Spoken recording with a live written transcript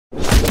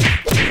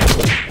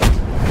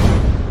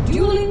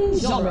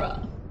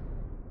genre.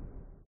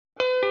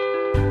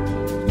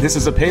 This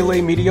is a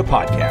Pele Media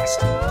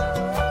podcast.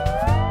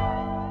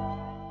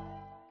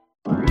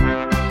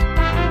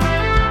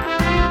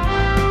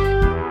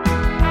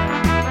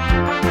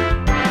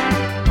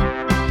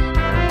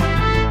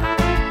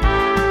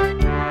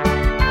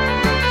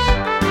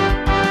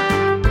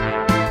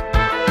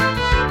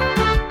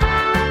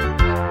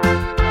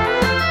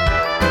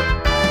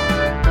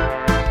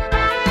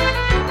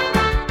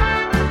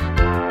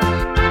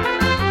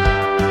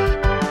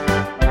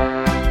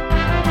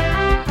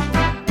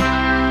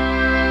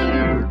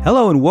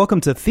 Hello and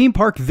welcome to Theme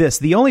Park This,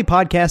 the only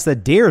podcast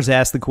that dares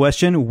ask the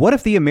question, what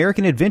if the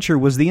American Adventure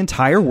was the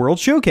entire World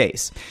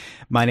Showcase?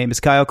 My name is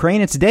Kyle Crane,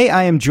 and today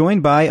I am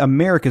joined by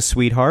America's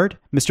sweetheart,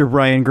 Mr.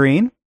 Brian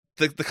Green.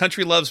 The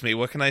country loves me,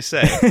 what can I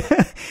say?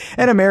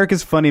 And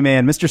America's funny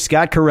man, Mr.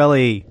 Scott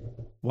Corelli.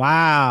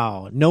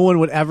 Wow, no one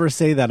would ever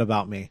say that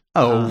about me.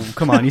 Oh,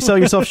 come on, you sell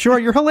yourself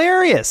short, you're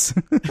hilarious.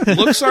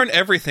 Looks aren't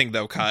everything,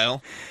 though,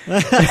 Kyle.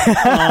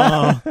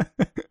 Oh.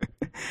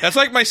 That's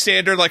like my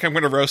standard, like I'm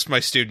going to roast my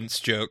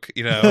students joke,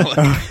 you know?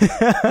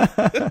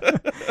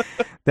 Like.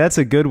 That's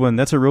a good one.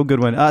 That's a real good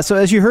one. So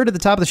as you heard at the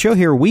top of the show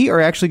here, we are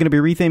actually going to be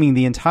retheming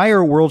the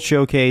entire World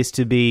Showcase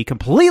to be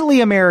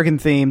completely American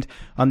themed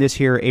on this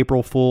here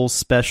April Fool's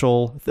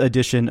special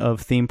edition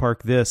of Theme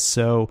Park This.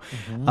 So,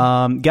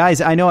 guys,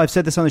 I know I've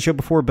said this on the show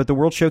before, but the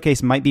World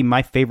Showcase might be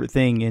my favorite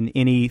thing in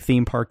any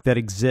theme park that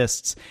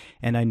exists.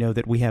 And I know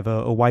that we have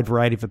a wide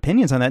variety of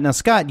opinions on that. Now,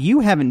 Scott,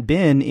 you haven't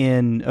been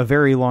in a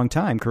very long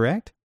time,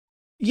 correct?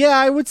 Yeah,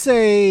 I would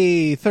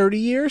say 30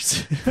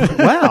 years.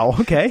 Wow,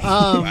 okay.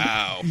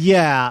 Wow.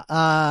 Yeah,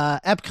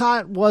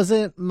 Epcot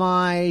wasn't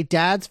my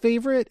dad's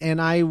favorite,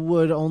 and I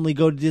would only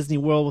go to Disney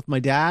World with my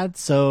dad.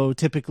 So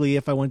typically,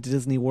 if I went to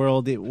Disney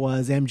World, it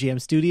was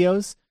MGM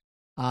Studios,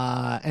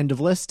 end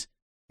of list.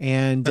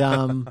 And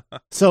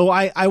so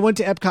I went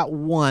to Epcot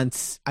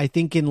once, I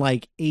think in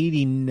like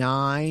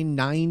 89,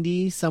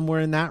 90,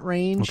 somewhere in that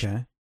range.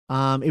 Okay.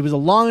 It was a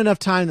long enough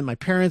time that my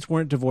parents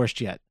weren't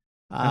divorced yet.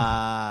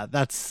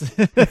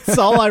 That's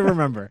all I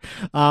remember.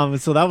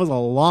 So that was a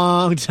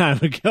long time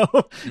ago.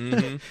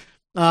 Mm-hmm.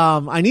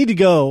 I need to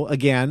go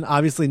again.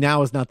 Obviously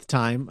now is not the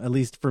time, at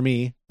least for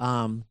me,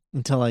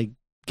 until I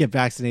get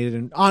vaccinated.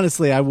 And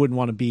honestly, I wouldn't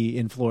want to be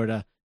in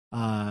Florida,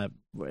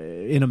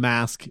 in a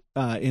mask,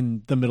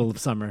 in the middle of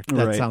summer.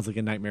 That Right. sounds like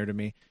a nightmare to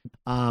me.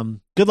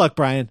 Good luck,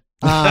 Brian.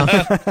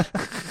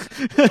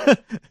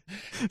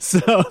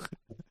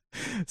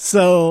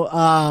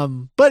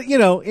 But you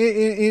know,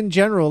 in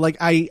general, like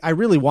I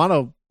really want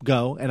to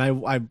go, and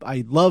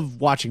I love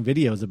watching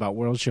videos about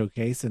World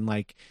Showcase and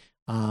like,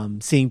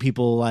 seeing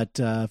people at,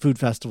 food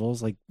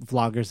festivals, like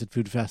vloggers at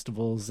food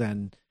festivals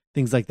and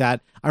things like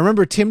that. I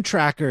remember Tim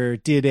Tracker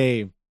did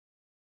a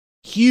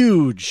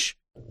huge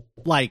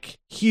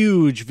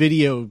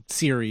video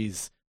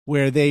series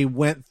where they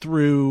went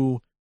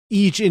through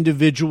each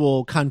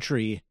individual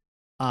country,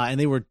 and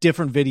they were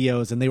different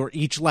videos, and they were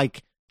each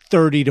like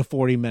 30 to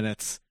 40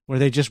 minutes, where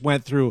they just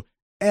went through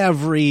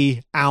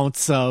every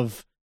ounce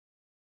of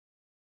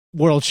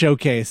World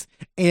Showcase.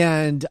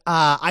 And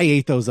I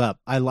ate those up.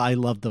 I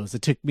loved those.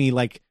 It took me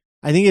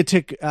I think it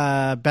took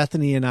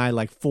Bethany and I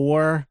like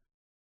four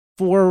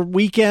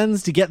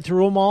weekends to get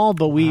through them all,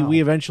 but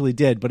we eventually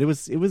did. But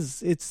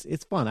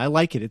it's fun. I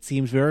like it. It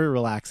seems very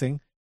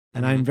relaxing,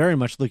 and I'm very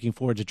much looking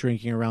forward to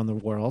drinking around the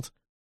world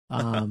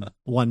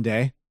one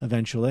day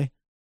eventually.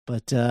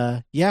 But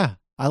yeah,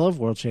 I love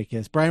World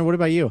Showcase. Brian, what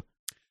about you?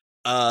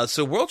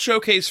 So World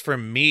Showcase for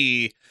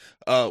me,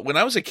 when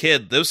I was a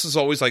kid, this is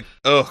always like,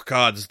 oh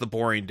God, it's the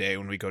boring day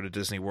when we go to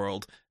Disney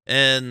World.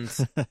 And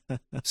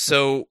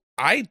so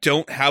I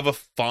don't have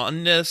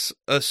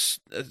a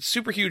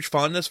super huge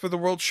fondness for the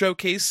World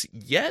Showcase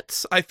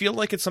yet. I feel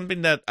like it's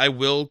something that I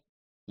will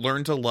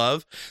learn to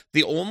love.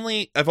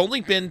 I've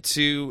only been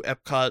to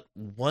Epcot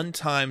one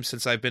time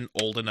since I've been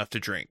old enough to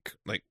drink.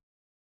 Like,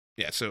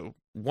 yeah, so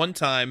one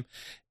time,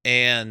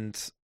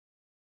 and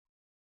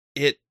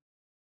it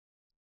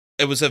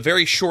was a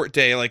very short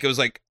day. Like, it was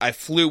like I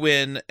flew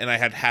in and I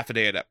had half a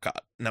day at Epcot,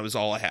 and that was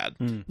all I had.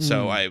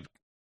 So I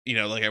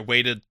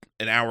waited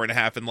an hour and a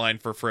half in line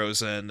for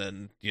Frozen,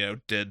 and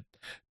did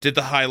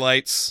the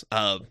highlights.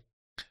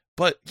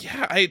 But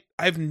yeah,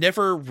 I've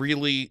never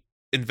really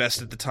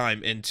invested the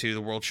time into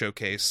the World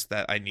Showcase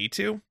that I need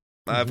to.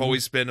 I've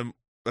always been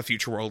a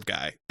Future World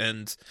guy,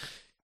 and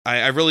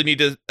I really need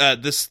to.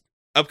 This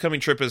upcoming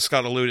trip, as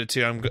Scott alluded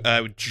to,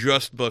 I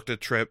just booked a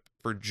trip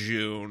for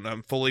June.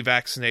 I'm fully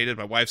vaccinated.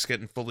 My wife's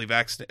getting fully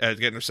vaccinated,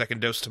 getting her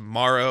second dose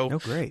tomorrow. Oh,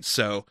 great!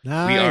 So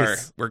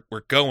Nice. we're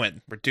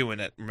going. We're doing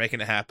it. We're making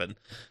it happen.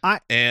 Go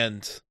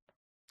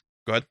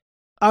ahead.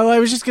 Oh, I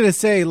was just gonna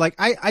say, like,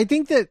 I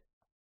think that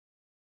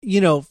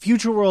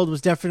Future World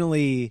was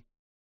definitely,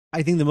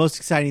 I think the most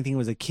exciting thing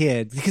was a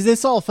kid, because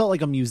this all felt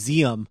like a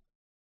museum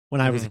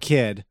when I was a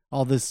kid.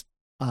 All this,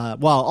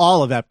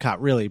 all of Epcot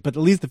really, but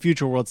at least the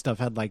Future World stuff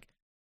had like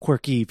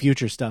quirky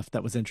future stuff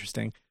that was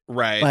interesting.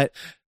 Right. But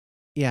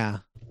yeah,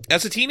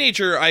 as a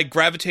teenager, I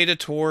gravitated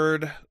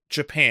toward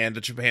Japan, the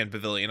Japan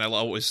Pavilion. I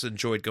always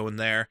enjoyed going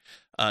there,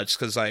 just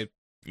because I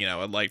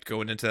liked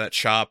going into that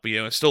shop.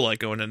 I still like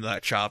going into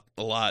that shop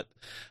a lot.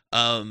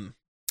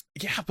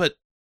 But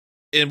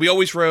we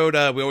always rode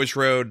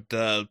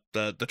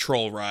the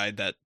troll ride,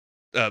 that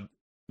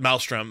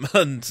Maelstrom,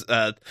 and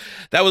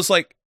that was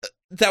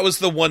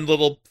the one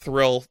little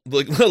thrill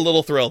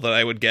that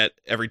I would get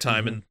every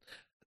time in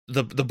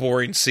the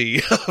boring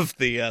sea of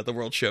the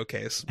World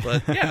Showcase.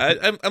 But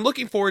yeah, I'm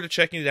looking forward to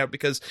checking it out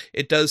because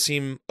it does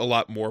seem a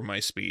lot more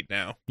my speed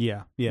now.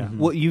 Yeah.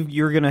 Well,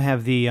 you're going to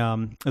have the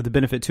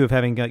benefit too of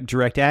having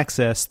direct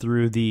access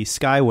through the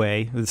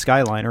Skyway, the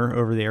Skyliner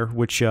over there,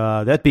 which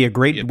that'd be a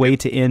great way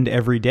to end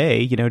every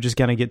day. Just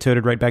kind of get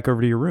toted right back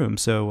over to your room.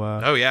 So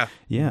yeah.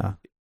 We're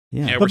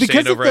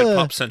staying over at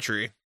Pop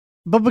Century.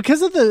 But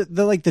because of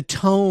the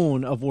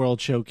tone of World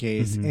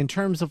Showcase in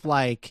terms of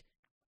that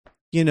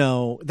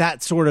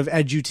sort of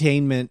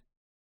edutainment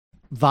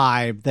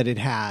vibe that it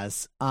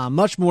has,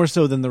 much more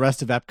so than the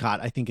rest of Epcot,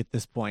 I think at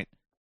this point.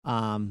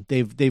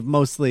 They've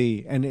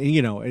mostly, and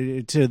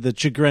to the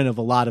chagrin of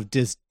a lot of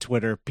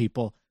Twitter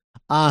people,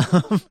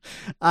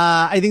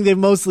 I think they've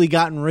mostly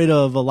gotten rid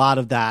of a lot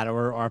of that,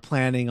 or are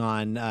planning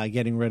on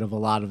getting rid of a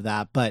lot of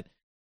that. But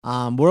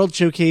World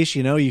Showcase,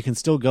 you can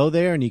still go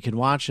there and you can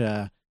watch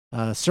a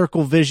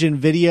Circle Vision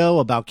video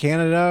about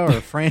Canada or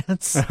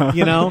France,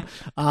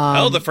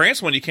 the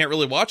France one you can't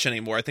really watch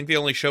anymore. I think they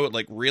only show it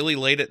really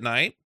late at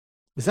night.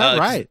 Is that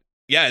right?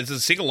 Yeah, it's a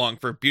sing-along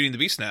for Beauty and the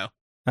Beast now.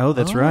 Oh,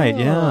 that's right.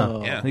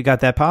 Yeah. They got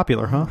that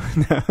popular, huh?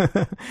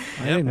 I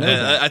didn't know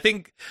that. I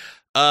think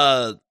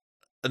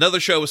another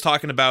show was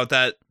talking about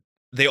that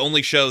they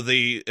only show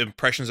the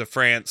impressions of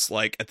France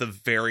at the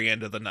very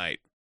end of the night.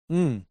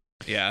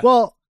 Yeah.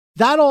 Well,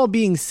 that all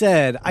being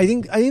said, I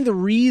think the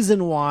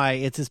reason why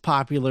it's as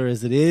popular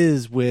as it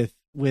is with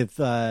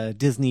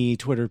Disney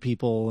Twitter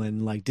people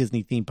and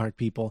Disney theme park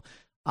people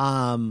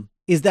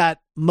is that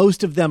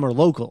most of them are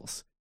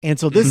locals. And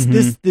so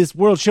this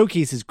World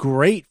Showcase is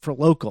great for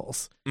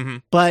locals.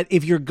 But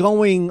if you're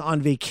going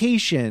on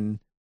vacation,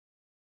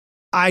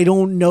 I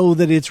don't know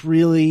that it's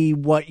really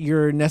what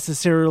you're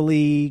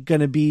necessarily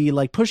going to be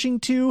pushing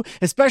to,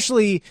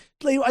 especially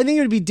I think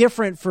it would be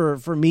different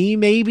for me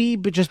maybe,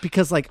 but just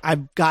because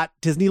I've got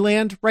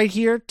Disneyland right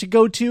here to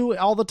go to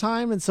all the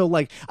time. And so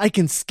I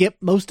can skip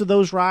most of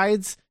those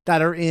rides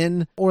that are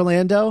in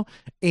Orlando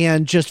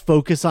and just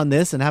focus on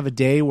this and have a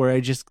day where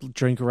I just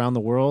drink around the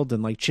world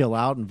and chill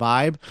out and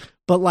vibe.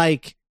 But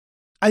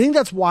I think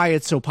that's why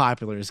it's so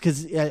popular, is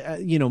because,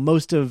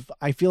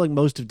 I feel like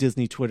most of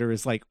Disney Twitter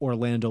is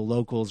Orlando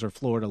locals or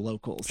Florida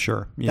locals.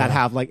 Sure. Yeah. That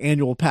have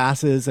annual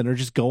passes and are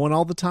just going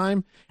all the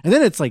time. And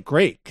then it's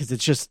great because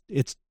it's just,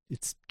 it's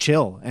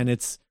chill, and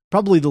it's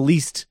probably the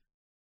least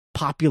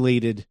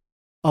populated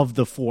of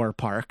the 4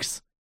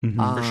 parks.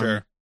 For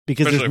sure.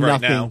 Because especially there's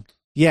right nothing. Now.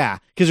 Yeah.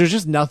 Because there's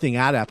just nothing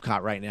at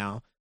Epcot right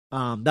now.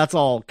 That's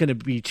all going to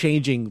be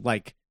changing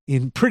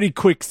in pretty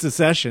quick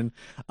succession.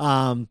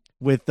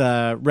 With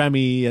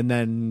Remy and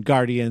then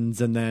Guardians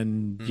and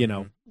then,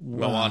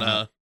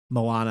 Moana.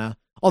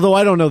 Although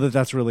I don't know that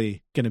that's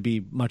really going to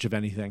be much of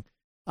anything.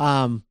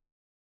 I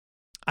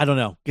don't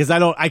know, because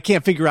I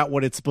can't figure out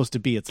what it's supposed to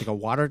be. It's a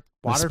water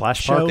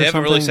splash show. park. They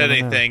haven't really said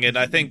anything, and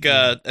I think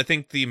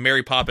the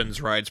Mary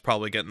Poppins ride's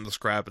probably getting the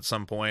scrap at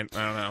some point.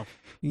 I don't know.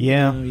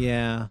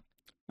 Yeah.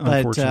 But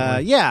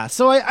unfortunately.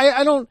 so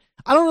I don't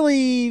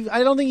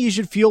think you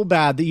should feel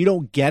bad that you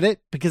don't get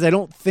it, because I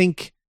don't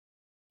think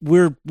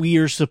we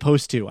are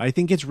supposed to. I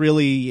think it's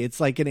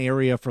an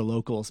area for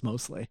locals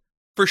mostly.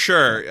 For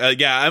sure.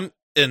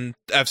 And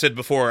I've said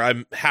before,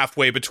 I'm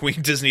halfway between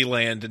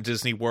Disneyland and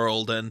Disney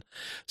World, and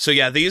so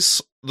I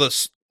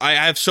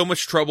have so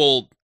much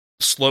trouble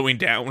slowing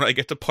down when I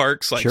get to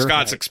parks. Sure.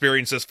 Scott's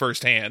experienced this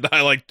firsthand.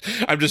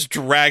 I'm just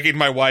dragging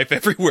my wife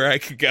everywhere I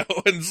could go,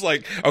 and it's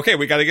okay,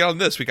 we got to get on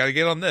this,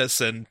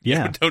 and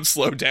don't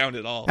slow down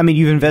at all. I mean,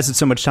 you've invested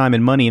so much time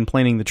and money in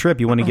planning the trip.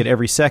 You want to get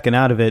every second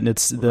out of it, and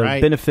it's the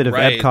benefit of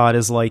Epcot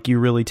is you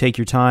really take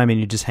your time and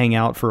you just hang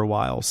out for a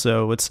while.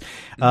 So it's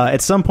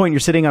at some point you're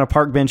sitting on a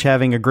park bench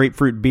having a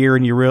grapefruit beer,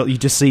 and you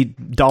just see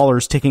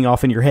dollars ticking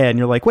off in your head, and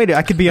you're like, wait,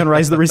 I could be on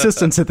Rise of the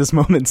Resistance at this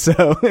moment.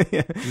 So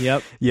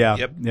Yep.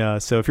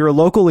 So if you're a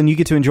local and you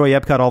get to enjoy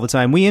Epcot all the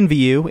time, we envy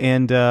you,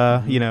 and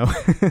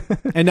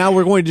and now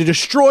we're going to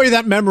destroy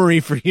that memory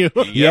for you.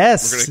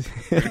 Yes,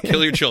 we're gonna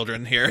kill your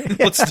children here.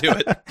 Let's do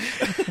it.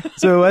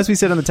 So as we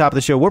said on the top of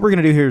the show, what we're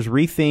going to do here is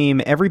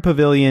retheme every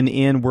pavilion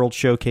in World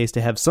Showcase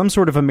to have some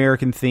sort of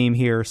American theme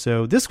here.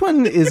 So this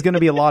one is going to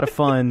be a lot of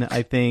fun,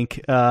 I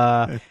think,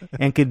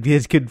 and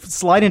could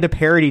slide into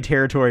parody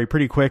territory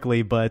pretty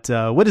quickly. But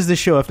what is this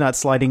show if not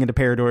sliding into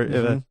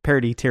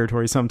parody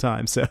territory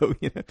sometimes? So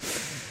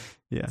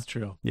yeah, that's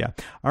true. Yeah.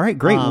 All right,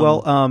 great.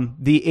 Well,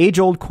 the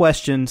age-old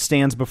question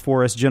stands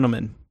before us,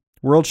 gentlemen.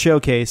 World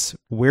Showcase,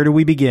 where do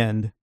we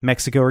begin?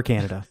 Mexico or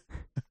Canada?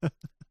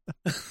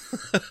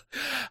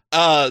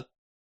 I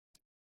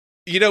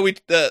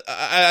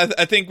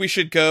think we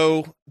should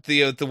go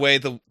the way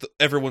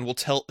everyone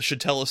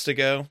should tell us to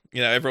go.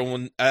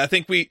 Everyone. I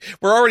think we're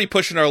already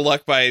pushing our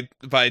luck by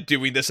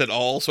doing this at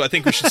all. So I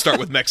think we should start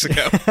with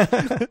Mexico.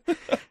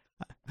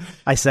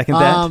 I second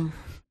that.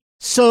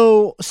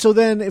 So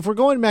then, if we're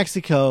going to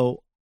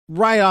Mexico,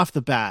 right off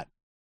the bat,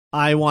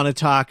 I want to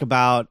talk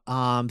about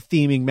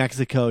theming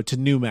Mexico to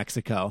New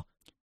Mexico.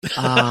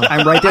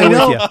 I'm right there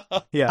with you.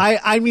 Yeah.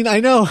 I mean,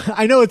 I know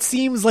it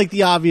seems like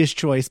the obvious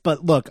choice,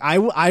 but look,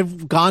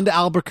 I've gone to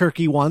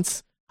Albuquerque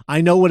once.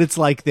 I know what it's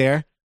like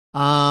there.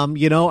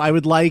 I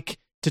would like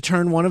to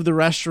turn one of the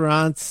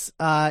restaurants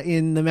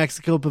in the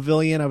Mexico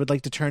Pavilion. I would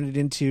like to turn it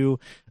into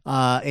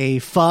a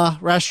pho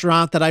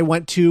restaurant that I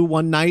went to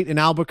one night in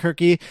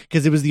Albuquerque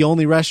because it was the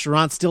only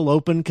restaurant still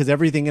open because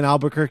everything in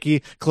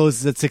Albuquerque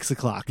closes at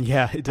 6:00.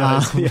 Yeah, it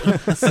does.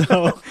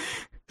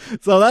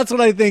 So that's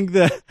what I think.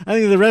 I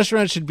think the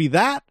restaurant should be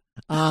that.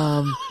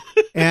 And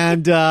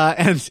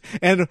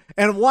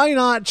why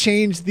not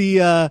change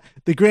the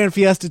Grand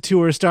Fiesta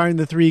Tour starring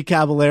the Three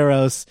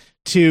Caballeros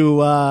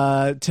to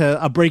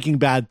a Breaking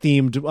Bad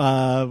themed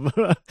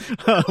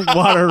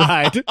water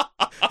ride?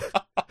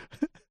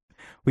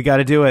 We got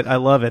to do it. I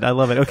love it.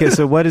 Okay,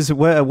 so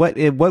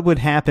what would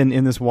happen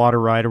in this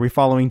water ride? Are we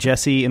following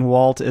Jesse and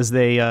Walt as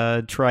they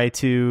try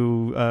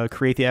to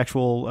create the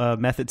actual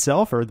meth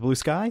itself, or the blue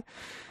sky?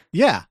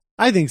 Yeah,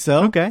 I think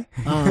so. Okay.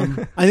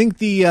 I think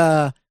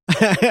the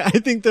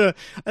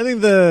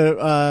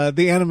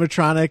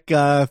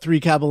animatronic Three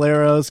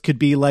Caballeros could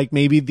be like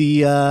maybe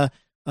the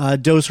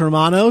Dos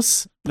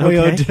Hermanos.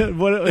 Okay.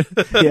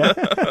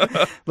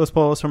 Yeah. Los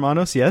Polos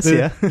Hermanos. Yes.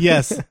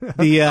 Yes.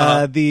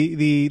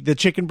 The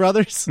Chicken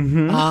Brothers.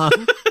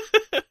 Mm-hmm.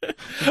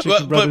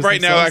 But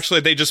right now, actually,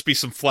 they just be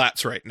some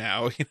flats right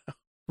now.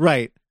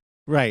 Right.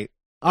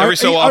 Every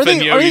so often,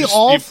 are they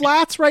all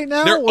flats right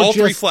now? They're all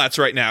three flats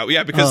right now.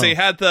 Yeah, because they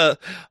had the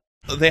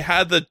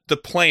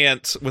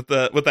plant with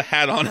the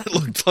hat on. It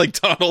looked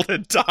like Donald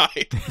had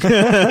died.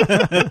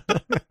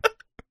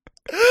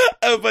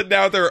 But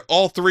now they're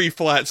all three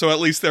flat, so at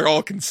least they're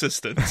all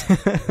consistent.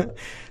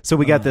 So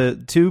we got the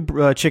two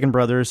Chicken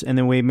Brothers, and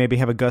then we maybe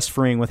have a Gus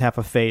Fring with half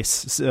a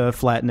face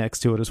flat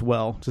next to it as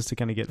well, just to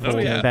kind of get full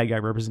bad guy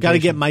representation. Got to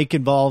get Mike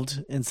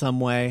involved in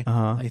some way,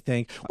 I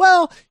think.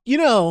 Well,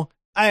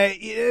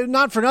 I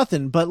not for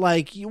nothing, but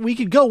like we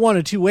could go one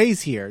of two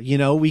ways here.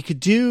 We could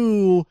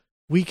do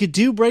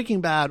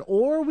Breaking Bad,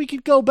 or we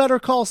could go Better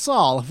Call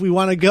Saul if we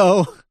want to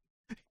go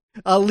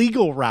a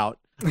legal route.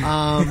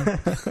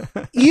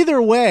 Either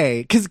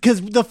way,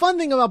 because the fun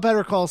thing about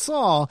Better Call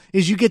Saul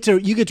is you get to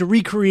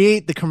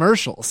recreate the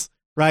commercials,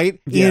 right?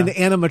 Yeah. In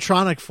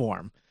animatronic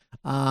form.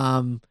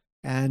 And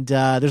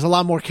there's a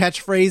lot more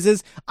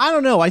catchphrases. I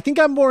don't know. I think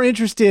I'm more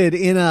interested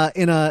in a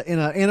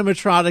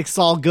animatronic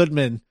Saul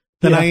Goodman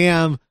than I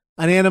am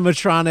an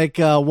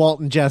animatronic Walt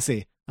and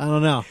Jesse. I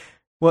don't know.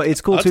 Well,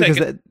 it's cool too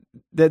because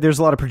there's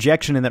a lot of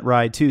projection in that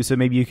ride too. So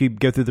maybe you could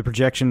go through the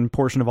projection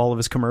portion of all of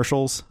his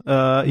commercials.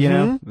 Have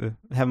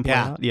him play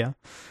out. Yeah.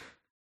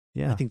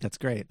 I think that's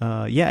great.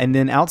 And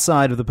then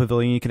outside of the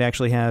pavilion, you could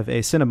actually have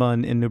a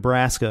Cinnabon in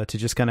Nebraska to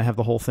just kind of have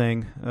the whole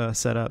thing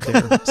set up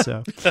there.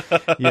 So,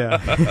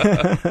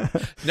 yeah.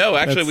 No,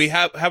 actually,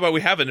 how about we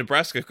have a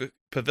Nebraska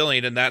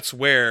pavilion, and that's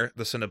where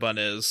the Cinnabon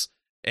is,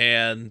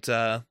 and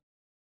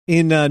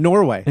in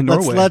Norway.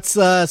 Let's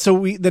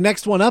the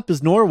next one up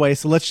is Norway,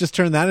 so let's just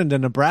turn that into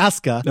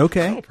Nebraska.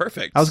 Okay. Oh,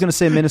 perfect. I was going to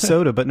say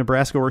Minnesota, but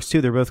Nebraska works too.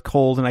 They're both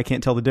cold, and I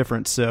can't tell the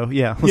difference. So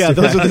yeah,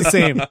 those are the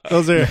same.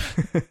 Those are.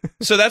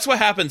 So that's what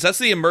happens. That's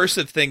the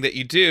immersive thing that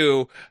you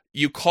do.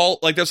 You call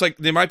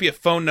there might be a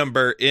phone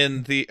number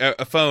in the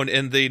phone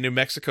in the New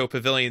Mexico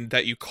pavilion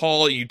that you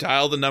call. You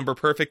dial the number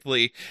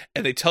perfectly,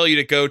 and they tell you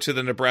to go to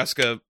the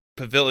Nebraska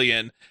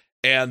pavilion.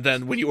 And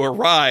then when you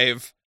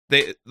arrive,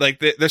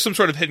 there's some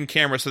sort of hidden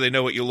camera so they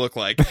know what you look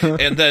like,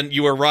 and then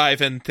you arrive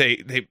and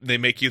they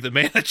make you the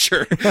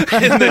manager,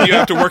 and then you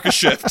have to work a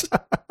shift.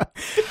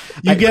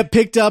 You get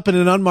picked up in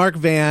an unmarked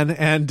van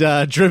and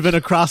driven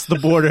across the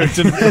border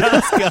to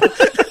Nebraska.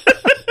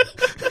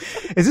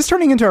 Is this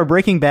turning into our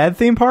Breaking Bad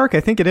theme park?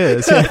 I think it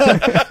is.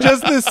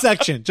 Just this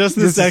section.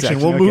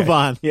 We'll move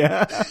on.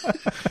 Yeah.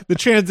 The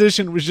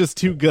transition was just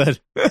too good.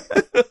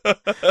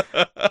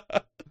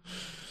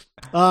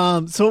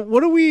 So what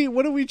do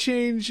we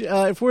change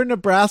if we're in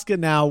Nebraska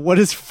now? What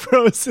does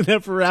Frozen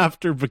Ever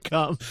After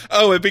become?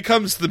 Oh, it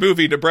becomes the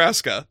movie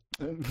Nebraska.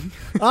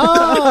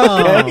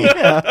 Oh, okay,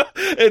 yeah.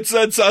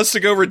 It's us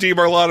to go redeem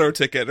our lotto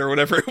ticket or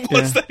whatever it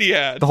was that he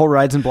had. The whole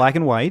ride's in black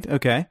and white.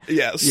 Okay.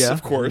 Yes, yeah.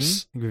 Of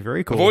course. It'd be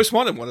very cool. I've always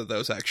wanted one of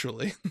those,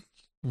 actually.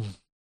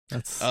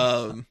 That's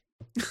I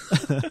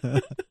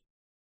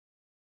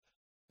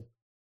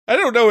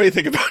don't know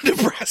anything about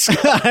Nebraska.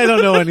 I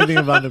don't know anything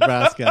about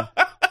Nebraska.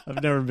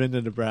 I've never been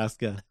to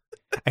Nebraska.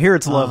 I hear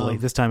it's lovely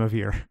this time of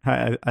year.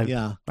 I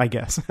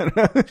guess.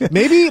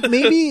 maybe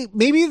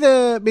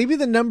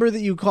the number that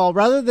you call,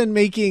 rather than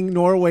making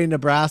Norway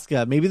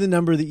Nebraska, maybe the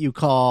number that you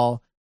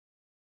call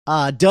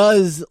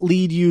does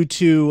lead you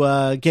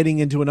to getting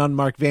into an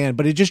unmarked van,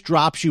 but it just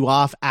drops you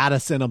off at a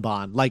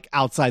Cinnabon, like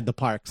outside the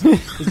parks.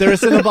 Is there a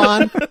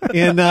Cinnabon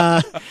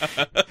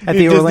at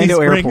the Orlando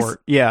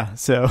airport? Yeah.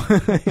 So.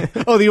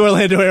 Oh, the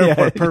Orlando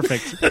airport. Yeah.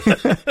 Perfect.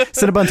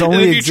 Cinnabons only.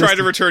 And if you exist- try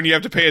to return, you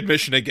have to pay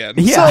admission again.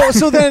 Yeah.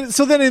 So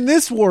then in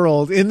this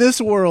world,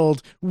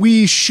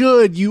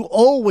 you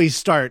always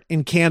start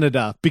in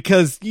Canada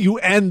because you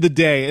end the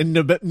day in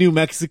New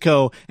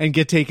Mexico and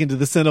get taken to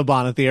the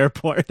Cinnabon at the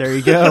airport. There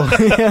you go.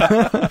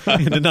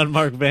 In an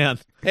unmarked van.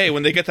 Hey,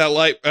 when they get that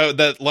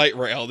light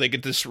rail, they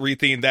get to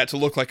retheme that to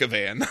look like a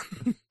van.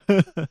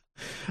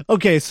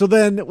 Okay, so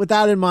then with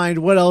that in mind,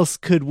 what else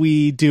could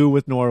we do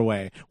with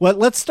Norway? Well,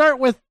 let's start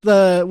with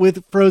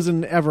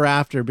Frozen Ever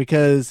After,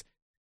 because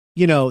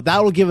that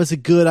will give us a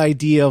good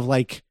idea of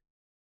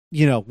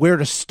where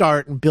to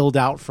start and build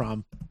out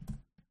from.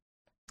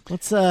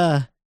 Let's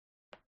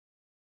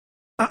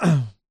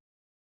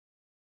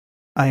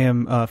I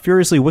am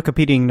furiously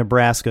Wikipediaing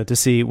Nebraska to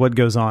see what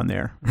goes on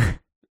there.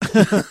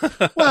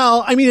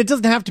 Well, I mean, it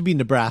doesn't have to be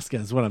Nebraska,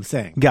 is what I'm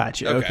saying.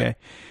 Gotcha. Okay.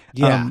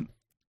 Yeah.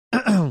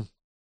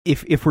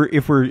 If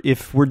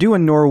we're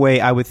doing Norway,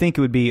 I would think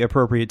it would be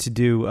appropriate to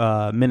do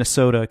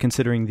Minnesota,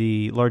 considering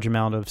the large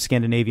amount of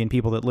Scandinavian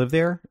people that live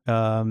there.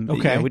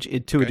 Okay. Which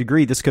to a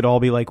degree, this could all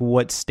be like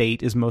what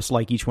state is most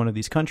like each one of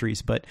these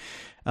countries, but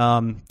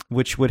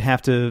which we'd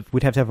have to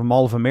have a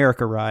Mall of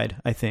America ride,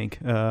 I think,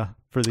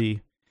 for the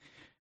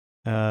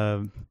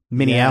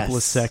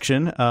Minneapolis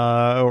section,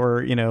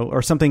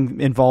 or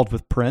something involved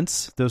with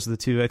Prince. Those are the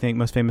two, I think,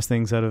 most famous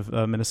things out of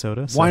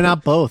Minnesota. So, why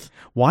not both?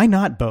 Why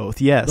not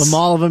both? Yes, the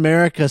Mall of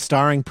America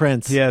starring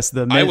Prince. Yes,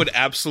 I would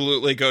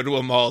absolutely go to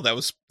a mall that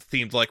was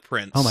themed like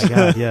Prince. Oh my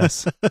God,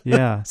 yes,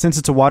 yeah. Since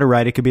it's a water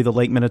ride, it could be the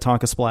Lake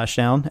Minnetonka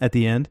splashdown at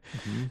the end.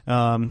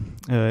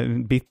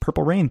 Mm-hmm. Be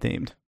Purple Rain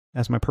themed,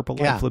 as my purple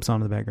light flips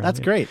onto the background. That's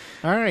great.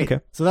 All right,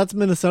 okay. So that's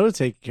Minnesota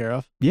taken care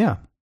of. Yeah,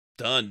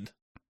 done.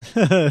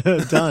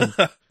 Done.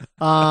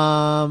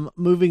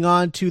 Moving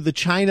on to the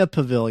China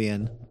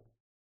Pavilion.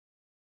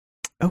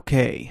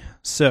 Okay,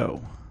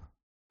 so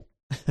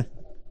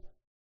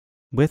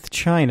with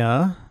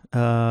China,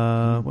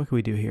 what can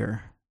we do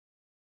here?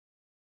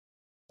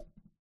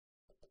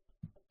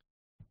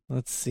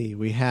 Let's see.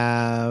 We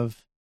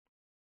have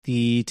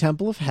the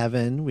Temple of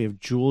Heaven. We have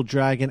Jewel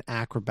Dragon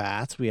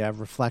Acrobats. We have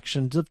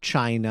Reflections of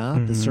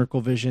China, the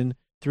Circle Vision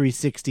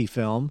 360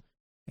 film,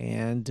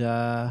 and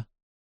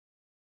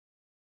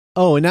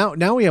and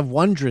now we have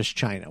Wondrous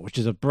China, which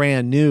is a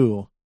brand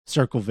new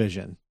Circle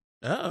Vision.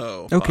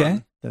 Oh, okay.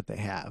 Fun. That they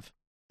have.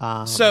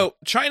 So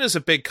China's a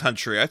big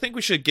country. I think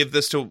we should give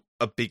this to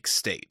a big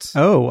state.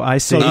 Oh, I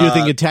see. So you're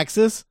thinking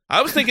Texas?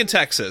 I was thinking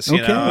Texas.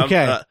 Okay.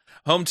 I'm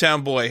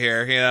hometown boy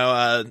here.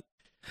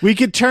 We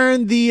could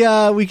turn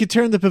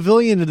the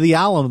pavilion into the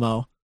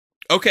Alamo.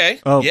 Okay.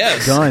 Oh,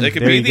 yes. done. It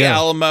could There be you the go.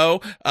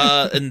 Alamo,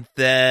 and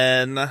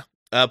then,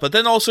 but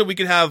then also we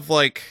could have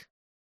I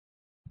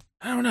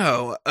don't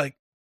know,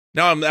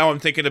 Now I'm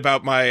thinking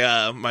about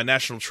my my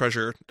National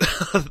Treasure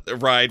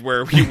ride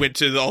where we went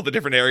to all the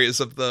different areas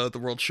of the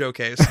World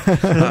Showcase.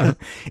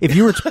 If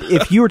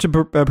you were to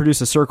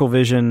produce a Circle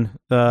Vision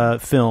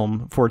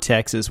film for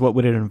Texas, what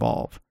would it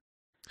involve?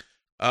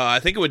 I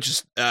think it would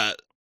just,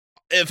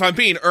 if I'm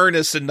being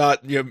earnest and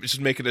not just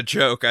making a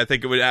joke, I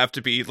think it would have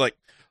to be like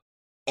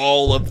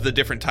all of the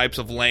different types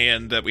of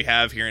land that we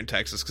have here in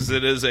Texas, because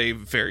it is a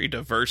very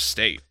diverse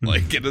state.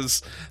 Like it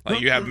is,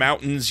 you have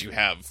mountains, you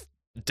have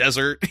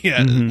desert,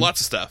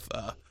 lots of stuff.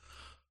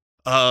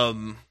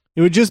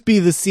 It would just be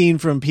the scene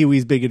from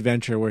Pee-wee's Big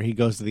Adventure where he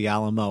goes to the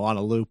Alamo on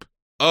a loop.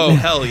 Oh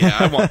hell yeah,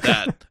 I want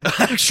that.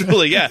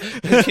 Actually, yeah.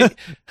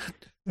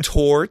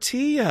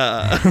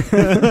 Tortilla.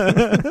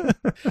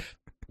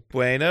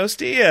 Buenos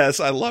dias.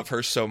 I love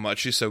her so much.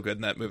 She's so good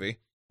in that movie.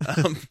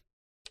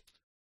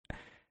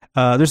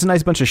 There's a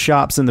nice bunch of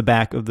shops in the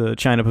back of the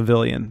China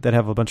Pavilion that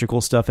have a bunch of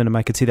cool stuff in them.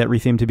 I could see that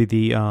rethemed to be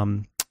the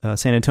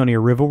San Antonio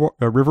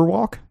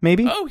Riverwalk,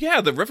 maybe. Oh yeah,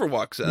 the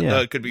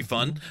Riverwalks could be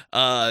fun.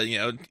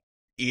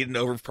 Eat an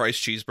overpriced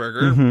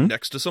cheeseburger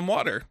next to some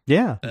water.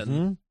 Yeah.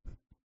 And,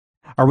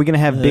 Are we going to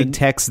have big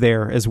text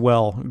there as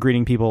well,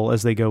 greeting people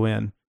as they go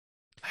in?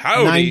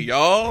 Howdy,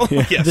 y'all.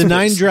 Yeah. Yes, the please.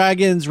 Nine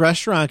Dragons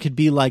restaurant could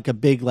be like a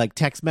big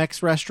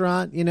Tex-Mex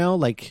restaurant,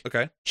 like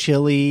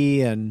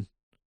chili and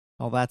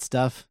all that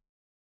stuff.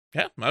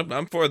 Yeah,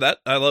 I'm for that.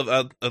 I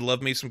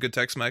love me some good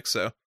Tex-Mex.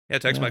 So yeah,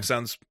 Tex-Mex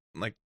sounds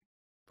like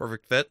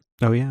perfect fit.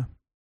 Oh yeah.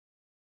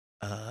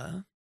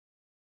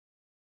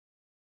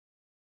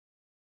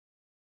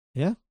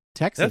 Yeah,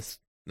 Texas.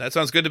 That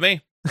sounds good to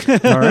me.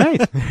 All right.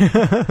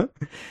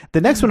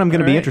 The next one I'm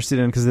going to be interested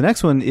in, because the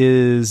next one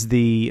is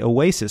the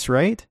Oasis,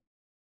 right?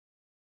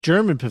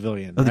 German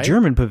Pavilion. Oh, the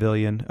German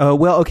Pavilion.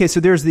 Well, okay, so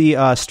there's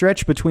the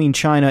stretch between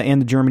China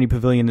and the Germany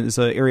Pavilion is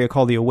an area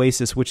called the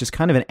Oasis, which is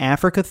kind of an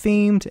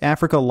Africa-themed,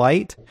 Africa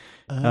Light.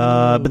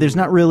 But there's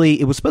not really.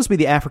 It was supposed to be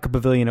the Africa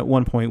Pavilion at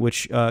one point,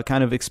 which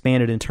kind of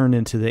expanded and turned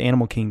into the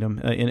Animal Kingdom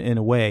in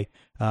a way.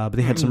 But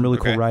they had some really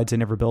cool rides they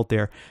never built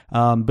there.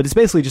 But it's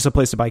basically just a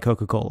place to buy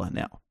Coca-Cola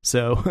now.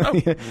 So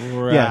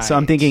yeah, so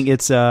I'm thinking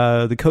it's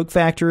the Coke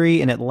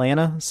factory in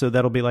Atlanta. So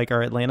that'll be like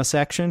our Atlanta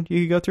section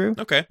you could go through.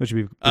 Okay, which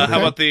would be how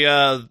about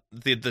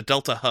the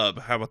Delta Hub?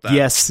 How about that?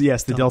 Yes,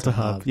 the Delta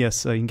Hub.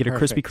 Yes, you can get a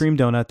Krispy Kreme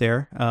donut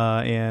there,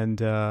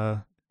 and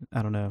I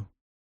don't know.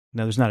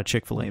 No, there's not a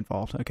Chick-fil-A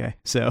involved. Okay,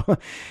 so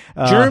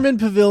German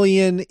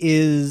Pavilion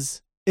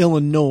is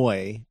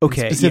Illinois,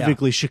 okay,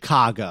 specifically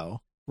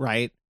Chicago,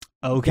 right?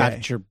 Okay,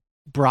 got your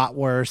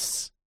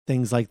bratwursts,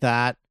 things like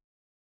that.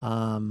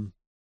 Abe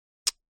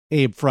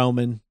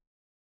Froman,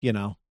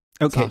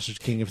 Sausage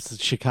King of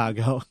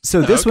Chicago.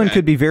 So this one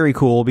could be very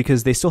cool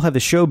because they still have the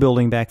show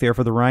building back there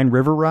for the Rhine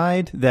River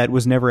ride that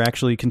was never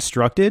actually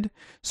constructed.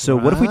 So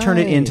what if we turn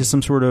it into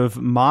some sort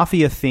of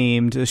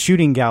mafia-themed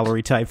shooting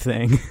gallery type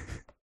thing?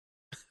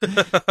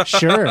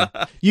 Sure,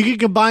 you could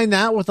combine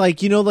that with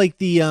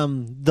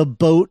the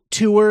boat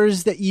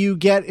tours that you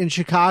get in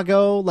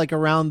Chicago, like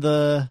around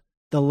the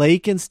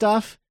lake and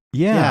stuff.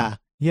 Yeah.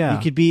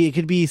 It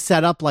could be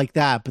set up like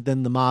that, but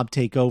then the mob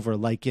take over,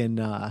 like in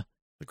The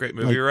Great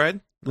Movie Ride,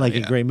 like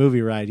a Great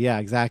Movie Ride. Yeah,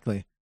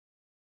 exactly.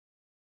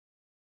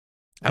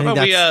 How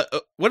about we?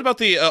 What about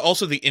the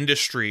also the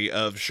industry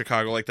of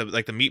Chicago, like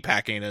the meat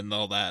packing and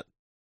all that?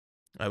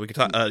 We could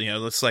talk.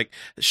 Let's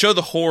show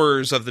the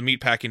horrors of the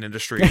meatpacking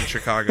industry in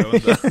Chicago.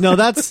 No,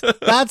 that's what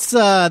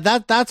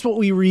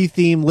we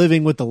retheme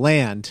Living with the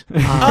Land.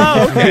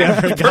 Okay,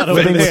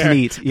 Living with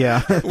Meat.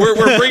 Yeah,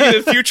 we're bringing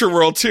in Future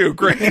World too.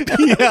 Great.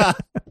 Yeah.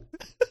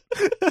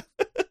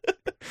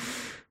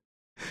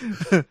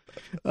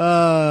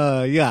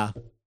 Yeah.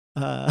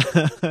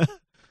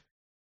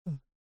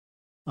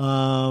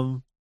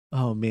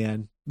 Oh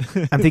man.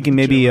 I'm thinking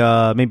maybe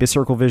a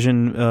Circle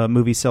Vision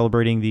movie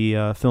celebrating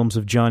the films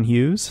of John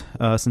Hughes,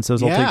 since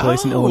those all take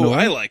place in Illinois.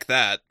 I like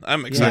that.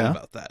 I'm excited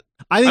about that.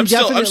 I'm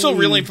still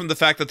reeling from the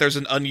fact that there's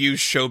an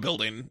unused show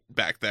building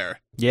back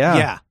there.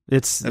 Yeah.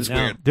 That's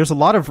weird. There's a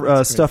lot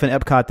of stuff in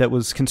Epcot that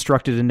was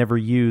constructed and never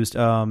used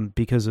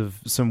because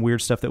of some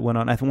weird stuff that went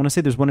on. I want to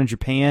say there's one in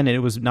Japan, and it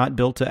was not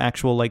built to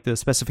actual the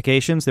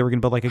specifications. They were going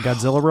to build a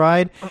Godzilla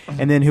ride,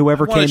 and then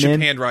whoever came in. I want a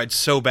Japan ride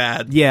so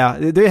bad. Yeah,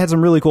 they had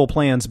some really cool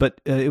plans,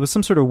 but it was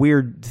some sort of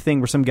weird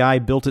thing where some guy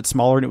built it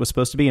smaller than it was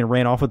supposed to be and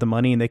ran off with the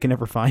money, and they can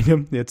never find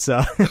him. It's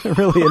a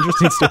really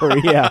interesting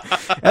story. Yeah,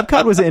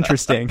 Epcot was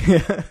interesting.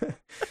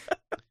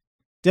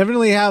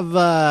 Definitely have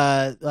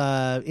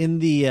in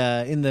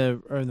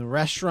the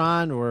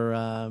restaurant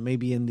or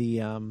maybe in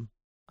the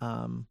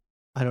I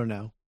don't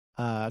know,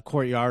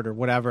 courtyard or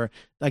whatever.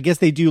 I guess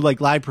they do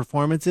live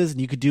performances, and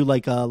you could do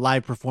a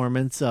live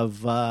performance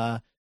of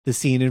the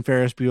scene in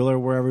Ferris Bueller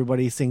where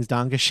everybody sings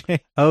Dankeschön.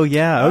 Oh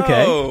yeah,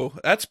 okay. Oh,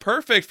 that's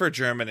perfect for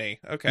Germany.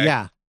 Okay.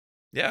 Yeah.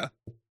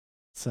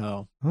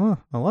 So, I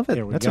love it.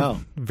 There we go.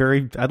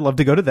 I'd love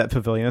to go to that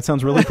pavilion. That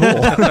sounds really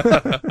cool.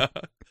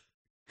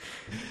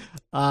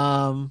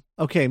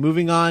 Okay,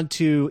 moving on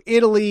to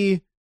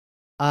Italy.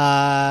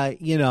 I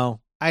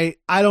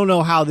don't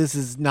know how this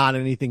is not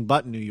anything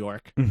but New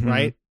York,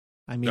 right?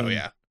 I mean,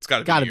 it's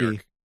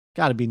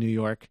gotta be New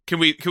York. Can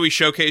we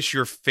showcase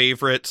your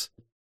favorite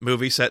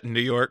movie set in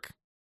New York?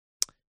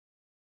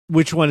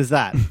 Which one is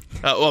that?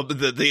 Well,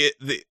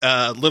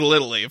 the Little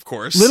Italy, of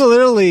course. Little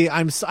Italy,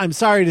 I'm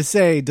sorry to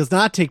say, does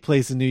not take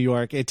place in New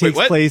York. It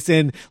takes place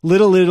in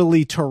Little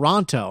Italy,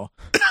 Toronto.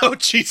 Oh,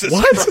 Jesus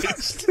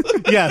Christ.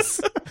 Yes.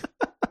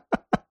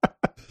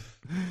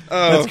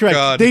 Oh, that's correct.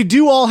 God. They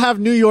do all have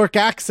New York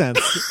accents.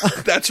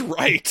 That's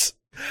right.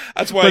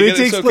 That's why. But it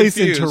takes place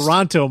confused. in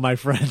Toronto, my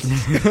friend.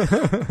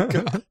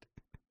 God.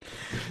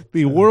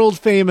 The world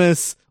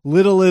famous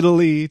Little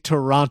Italy,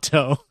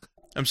 Toronto.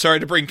 I'm sorry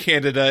to bring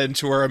Canada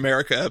into our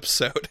America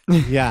episode.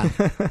 Yeah.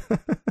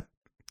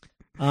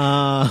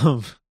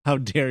 How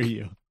dare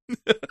you?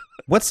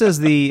 What says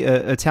the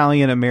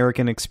Italian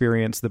American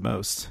experience the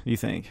most, you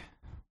think?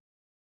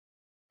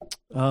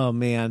 Oh,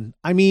 man.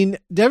 I mean,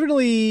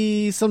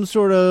 definitely some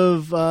sort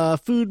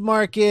of food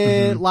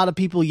market, a lot of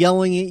people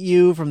yelling at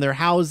you from their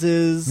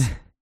houses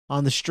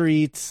on the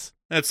streets.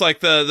 It's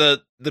like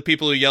the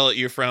people who yell at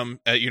you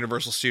at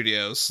Universal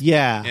Studios.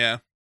 Yeah.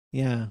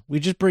 We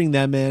just bring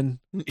them in.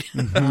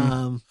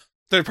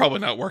 They're probably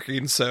not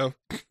working, so.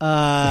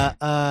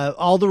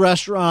 All the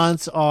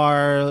restaurants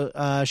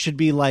should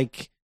be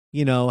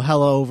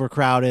hella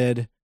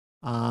overcrowded.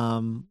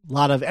 A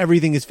lot of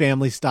everything is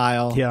family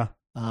style. Yeah.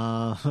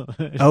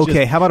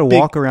 Okay, how about a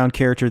walk around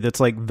character that's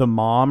like the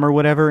mom or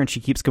whatever, and she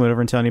keeps coming over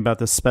and telling you about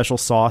the special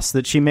sauce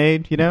that she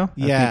made, Yeah.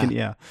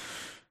 Yeah.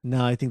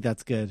 No, I think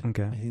that's good.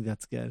 Okay. I think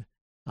that's good.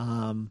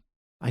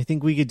 I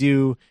think we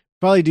could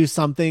probably do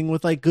something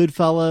with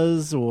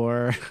Goodfellas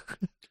or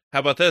how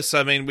about this?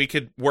 I mean, we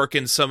could work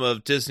in some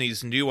of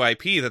Disney's new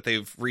IP that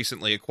they've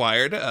recently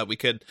acquired. We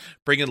could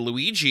bring in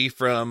Luigi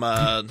from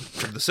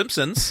The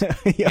Simpsons.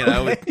 Get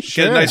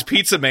a nice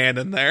pizza man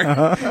in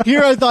there.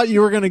 Here I thought you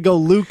were going to go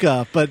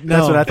Luca, but no.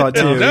 That's what I thought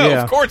too. No,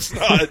 yeah. Of course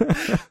not.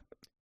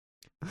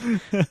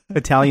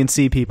 Italian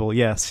sea people.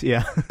 Yes.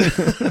 Yeah.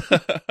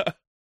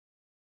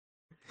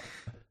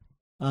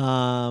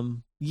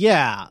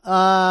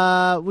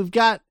 We've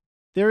got,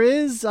 there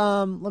is,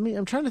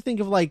 I'm trying to think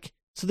of like,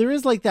 so there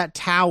is like that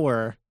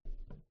tower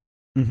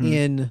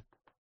in,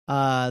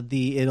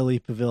 the Italy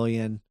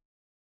pavilion.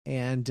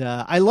 And,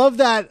 I love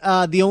that,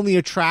 the only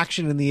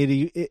attraction in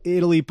the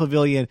Italy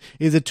pavilion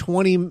is a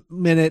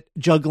 20-minute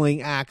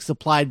juggling act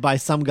supplied by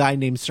some guy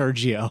named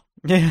Sergio.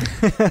 Yeah.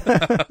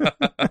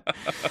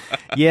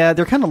 Yeah,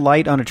 they're kind of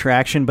light on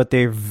attraction, but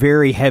they're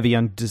very heavy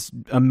on just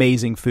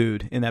amazing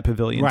food in that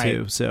pavilion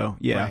too. So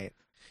yeah. Right.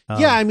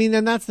 Yeah, I mean,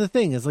 and that's the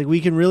thing is like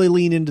we can really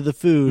lean into the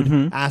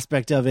food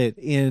aspect of it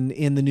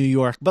in the New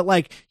York, but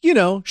like, you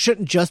know,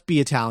 shouldn't just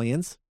be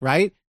Italians,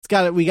 right?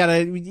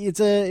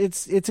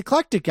 It's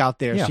eclectic out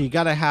there. Yeah. So you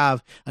got to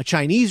have a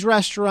Chinese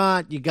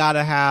restaurant, you got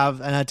to have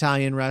an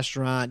Italian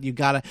restaurant,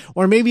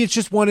 or maybe it's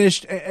just one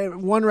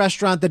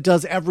restaurant that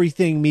does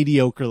everything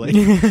mediocrely.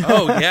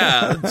 Oh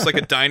yeah, it's like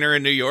a diner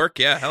in New York.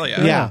 Yeah, hell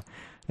yeah. Yeah.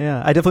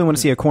 Yeah, I definitely want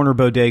to see a corner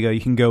bodega. You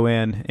can go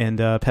in and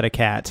pet a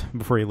cat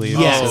before you leave.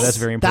 Yes. So that's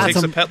very important.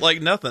 Takes a pet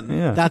like nothing.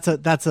 Yeah. That's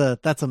a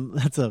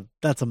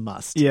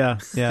must. Yeah,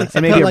 yeah.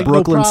 And maybe like, a no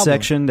Brooklyn problem.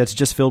 section that's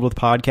just filled with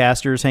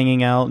podcasters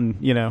hanging out, and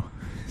you know,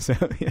 so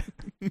yeah.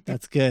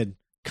 That's good.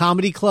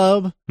 Comedy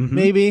club,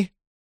 maybe.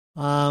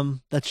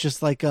 That's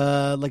just like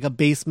a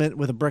basement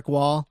with a brick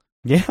wall.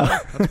 Yeah.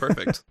 That's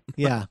perfect.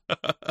 Yeah.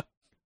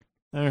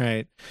 All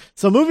right.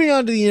 So moving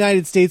on to the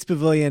United States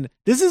Pavilion,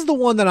 this is the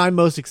one that I'm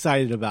most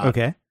excited about.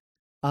 Okay.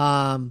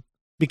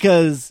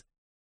 Because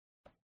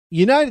the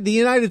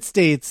United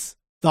States,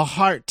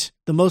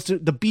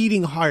 the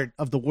beating heart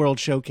of the World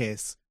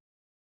Showcase.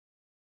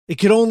 It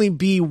could only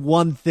be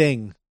one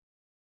thing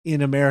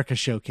in America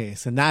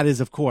Showcase, and that is,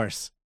 of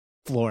course,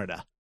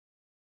 Florida.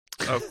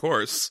 Of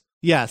course.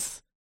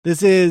 Yes.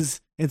 This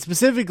is, and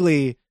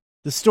specifically,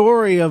 the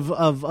story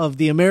of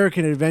the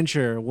American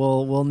adventure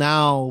will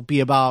now be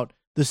about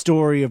the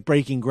story of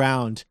breaking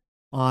ground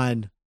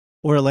on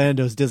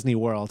Orlando's Disney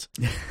World.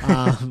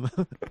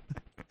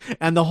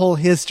 And the whole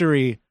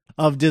history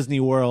of Disney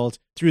World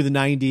through the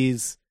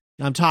 90s.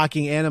 I'm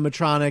talking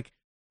animatronic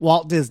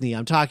Walt Disney.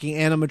 I'm talking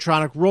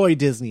animatronic Roy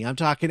Disney. I'm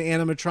talking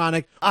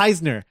animatronic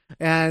Eisner.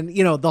 And,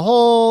 you know, the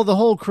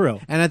whole crew.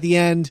 And at the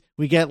end,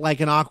 we get like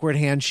an awkward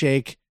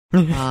handshake.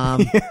 And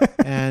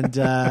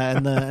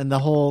the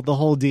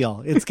whole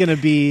deal. It's gonna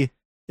be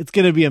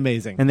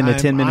amazing. And then a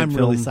 10-minute I'm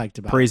film really psyched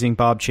about praising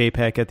Bob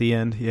Chapek at the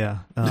end. Yeah.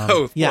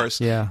 Oh, of yeah. course.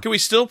 Yeah. Can we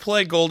still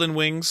play Golden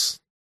Wings?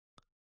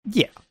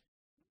 Yeah.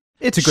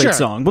 It's a great Sure.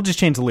 song. We'll just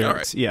change the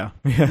lyrics. All right.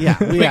 Yeah. Yeah.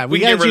 We gotta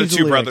can get rid change of the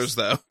Two lyrics. Brothers,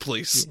 though,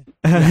 please.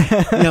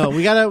 No,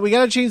 we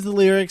gotta change the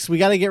lyrics. We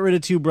gotta get rid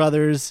of Two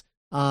Brothers.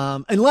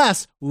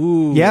 Unless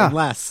Two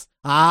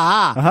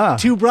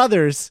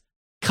Brothers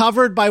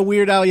covered by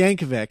Weird Al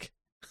Yankovic,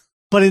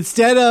 but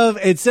instead of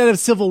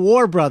Civil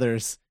War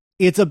Brothers,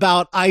 it's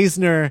about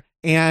Eisner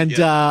and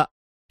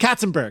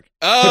Katzenberg.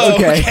 Oh,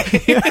 Okay.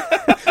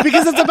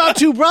 Because it's about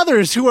two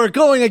brothers who are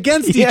going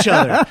against each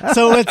other.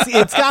 So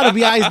it's got to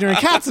be Eisner and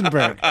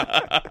Katzenberg.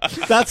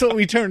 That's what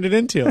we turned it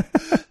into.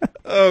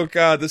 Oh,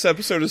 God, this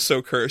episode is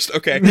so cursed.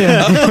 Okay.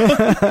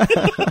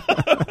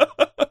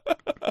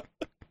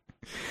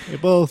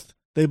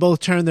 They both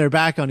turn their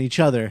back on each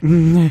other.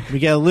 We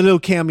get a little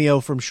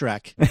cameo from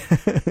Shrek.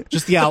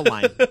 Just the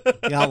outline.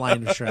 The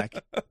outline of Shrek.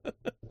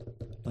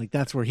 Like,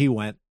 that's where he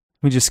went.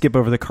 We just skip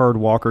over the Card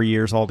Walker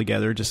years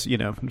altogether. Just leave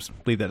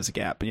that as a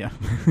gap. Yeah.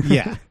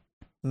 Yeah.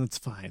 That's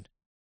fine.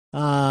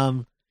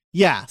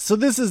 Yeah, so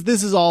this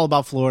is all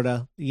about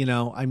Florida,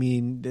 I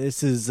mean,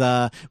 this is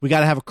we got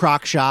to have a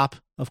Croc shop,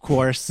 of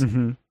course.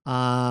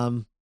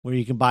 Where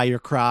you can buy your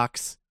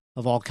Crocs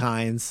of all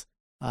kinds.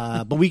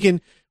 But we can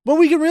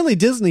really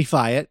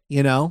Disney-fy it,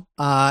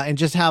 and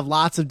just have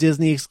lots of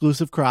Disney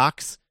exclusive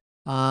Crocs.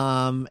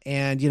 And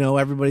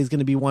everybody's going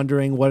to be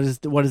wondering what is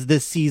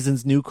this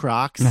season's new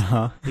Crocs.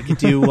 We could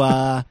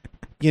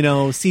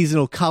do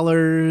seasonal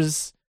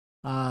colors.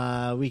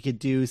 We could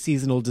do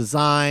seasonal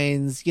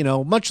designs,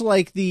 much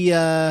like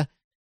the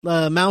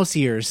mouse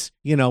ears,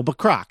 but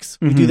Crocs.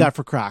 We do that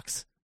for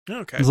Crocs.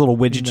 Okay. Those little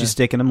widgets you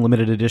stick in them,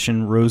 limited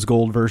edition rose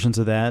gold versions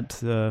of that.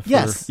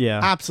 Yes. Yeah.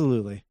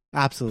 Absolutely.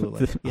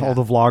 Absolutely. All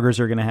the vloggers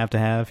are going to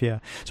have. Yeah.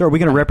 So are we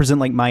going to represent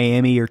like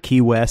Miami or Key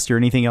West or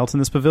anything else in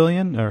this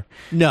pavilion? Or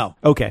no?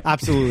 Okay.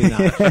 Absolutely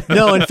not.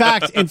 No. In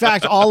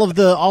fact, all of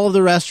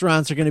the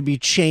restaurants are going to be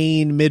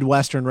chain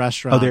Midwestern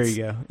restaurants. Oh, there you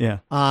go. Yeah.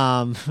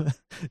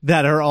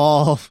 That are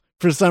all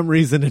for some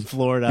reason in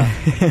Florida,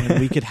 and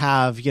we could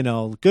have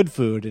good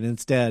food, and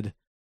instead,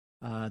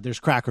 there's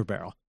Cracker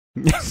Barrel.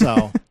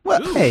 So,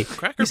 well, ooh, hey,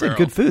 Cracker you said Barrel.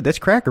 good food. That's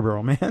Cracker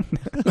Barrel, man.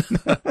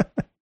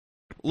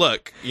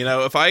 Look,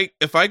 if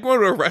I go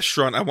to a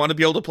restaurant, I want to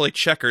be able to play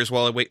checkers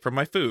while I wait for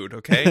my food,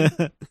 okay?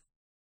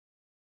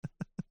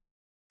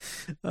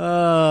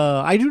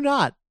 I do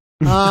not.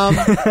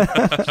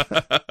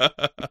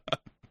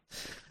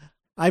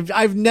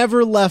 I've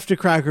never left a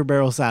Cracker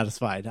Barrel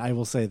satisfied. I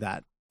will say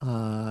that.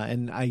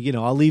 And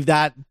I'll leave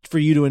that for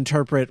you to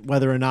interpret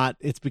whether or not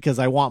it's because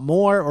I want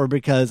more or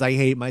because I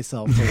hate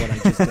myself for what I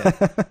just did.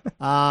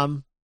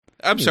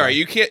 I'm sorry,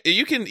 you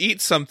can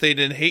eat something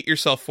and hate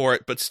yourself for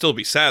it, but still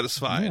be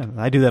satisfied. Yeah,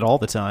 I do that all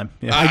the time.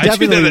 Yeah. I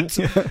do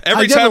that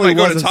every time I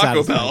go to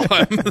Taco Bell.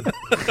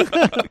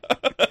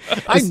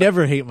 I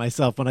never hate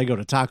myself when I go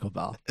to Taco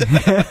Bell.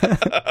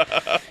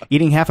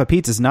 Eating half a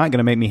pizza is not going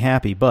to make me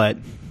happy, but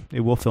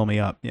it will fill me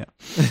up. Yeah.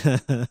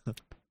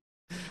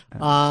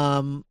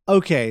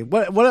 Okay.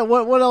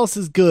 What else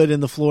is good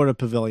in the Florida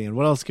Pavilion?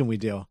 What else can we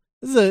do?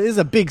 This is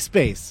a big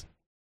space.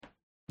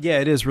 Yeah,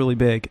 it is really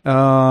big.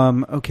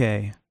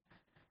 Okay.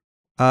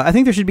 I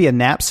think there should be a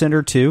nap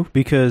center too,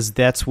 because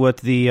that's what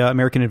the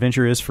American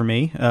Adventure is for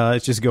me.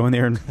 It's just going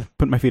there and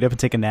put my feet up and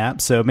take a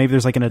nap. So maybe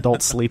there's like an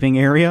adult sleeping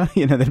area.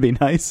 That'd be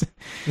nice.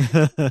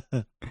 That's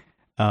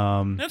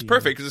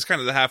perfect because it's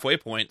kind of the halfway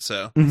point.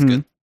 So it's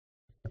good.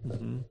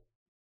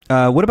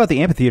 What about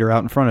the amphitheater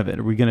out in front of it?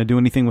 Are we going to do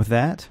anything with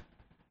that?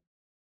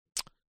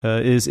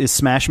 Is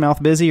Smash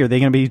Mouth busy? Are they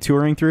going to be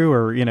touring through,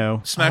 or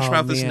Smash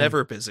Mouth is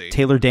never busy.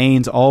 Taylor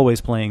Dane's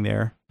always playing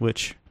there,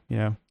 which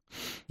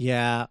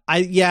Yeah,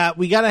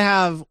 we gotta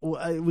have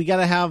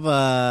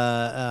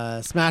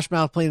a Smash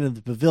Mouth playing in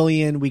the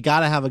pavilion. We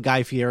gotta have a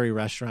Guy Fieri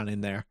restaurant in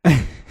there.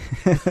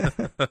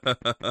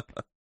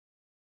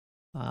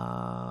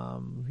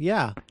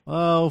 Yeah.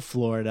 Oh,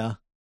 Florida.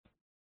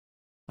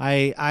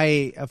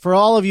 I for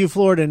all of you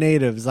Florida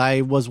natives,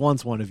 I was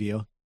once one of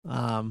you.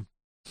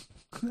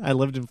 I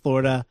lived in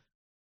Florida,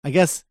 I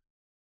guess,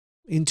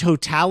 in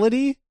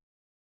totality,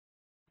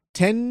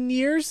 10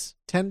 years,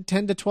 10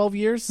 to 12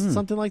 years,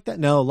 something like that.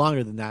 No,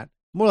 longer than that.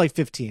 More like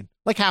 15,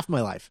 like half my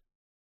life.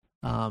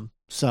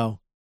 So,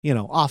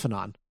 off and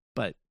on,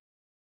 but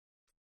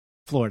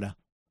Florida.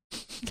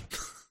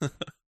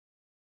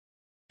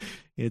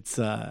 It's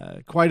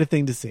quite a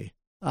thing to see.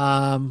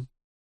 All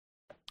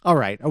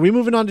right. Are we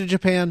moving on to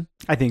Japan?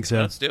 I think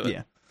so. Let's do it.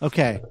 Yeah.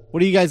 Okay. What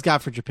do you guys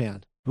got for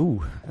Japan?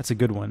 Ooh, that's a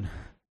good one.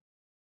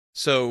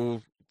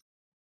 So,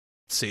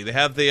 let's see. They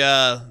have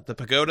the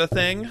pagoda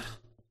thing.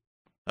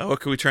 Oh,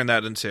 what can we turn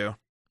that into?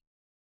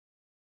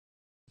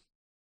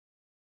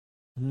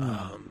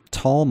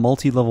 Tall,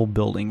 multi-level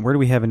building. Where do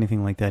we have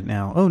anything like that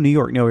now? Oh, New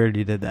York. No, we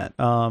already did that.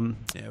 Yeah,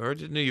 we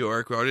already did New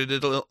York. We already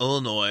did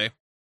Illinois.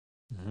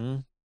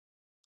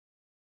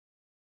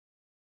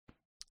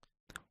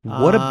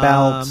 What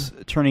about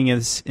turning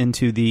this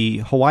into the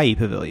Hawaii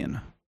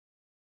Pavilion?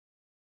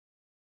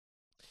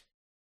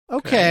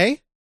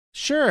 Okay.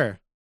 Sure.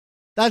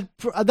 That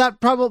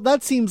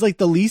seems like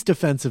the least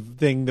offensive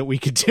thing that we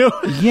could do.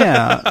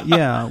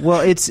 Yeah.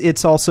 Well,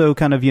 it's also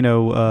kind of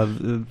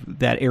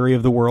that area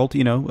of the world,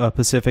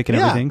 Pacific and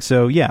everything.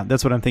 So yeah,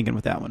 that's what I'm thinking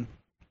with that one.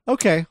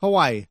 Okay,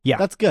 Hawaii. Yeah,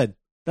 that's good.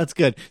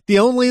 The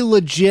only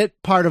legit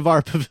part of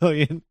our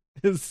pavilion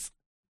is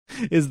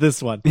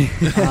this one.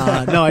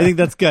 No, I think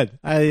that's good.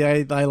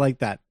 I like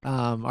that.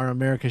 Our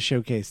America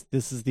Showcase.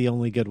 This is the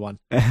only good one.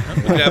 We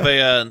could have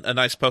a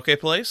nice poke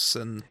place,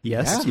 and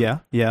yes, yeah.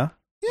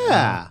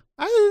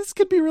 This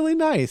could be really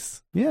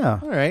nice. Yeah.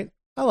 All right.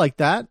 I like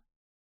that.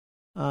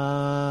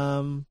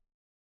 Probably.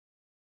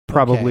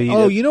 Okay.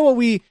 Oh, you know what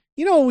we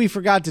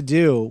forgot to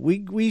do?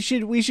 We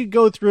should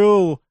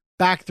go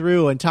back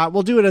through and talk.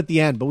 We'll do it at the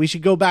end, but we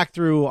should go back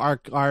through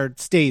our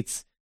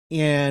states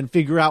and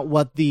figure out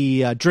what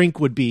the drink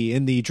would be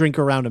in the Drink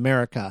Around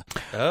America.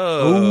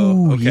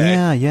 Oh,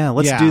 okay. Yeah.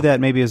 Let's do that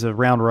maybe as a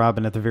round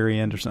robin at the very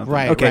end or something.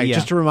 Right. Okay. Right. Yeah.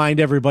 Just to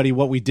remind everybody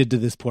what we did to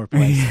this poor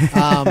place.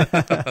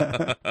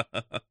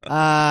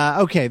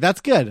 Okay,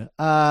 that's good.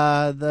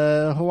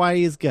 The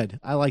Hawaii is good.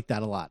 I like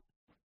that a lot.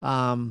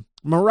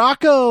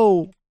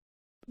 Morocco,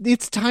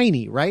 it's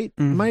tiny, right?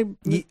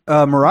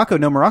 Morocco?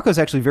 No, Morocco's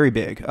actually very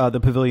big. The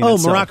pavilion. Oh,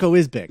 itself. Morocco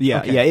is big.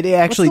 Yeah, okay. yeah. It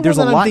actually What's the there's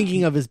one a that lot. I'm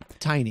thinking of is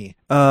tiny.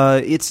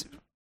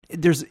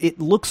 It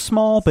looks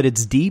small, but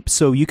it's deep,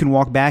 so you can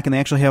walk back, and they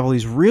actually have all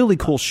these really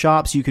cool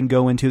shops you can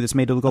go into that's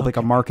made to look like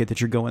a market that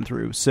you're going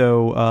through.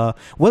 So,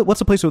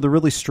 what's a place with a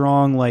really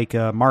strong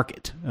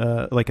market,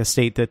 like a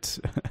state that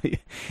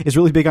is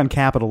really big on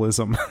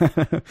capitalism?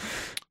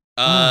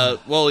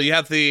 Well, you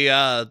have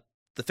the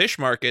fish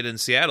market in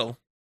Seattle.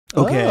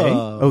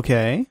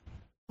 Okay.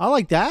 I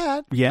like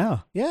that.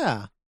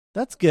 Yeah.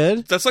 That's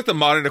good. That's like the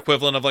modern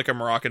equivalent of like a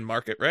Moroccan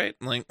market, right?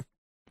 Like,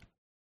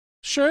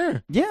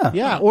 sure.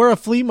 Yeah. Or a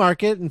flea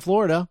market in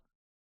Florida.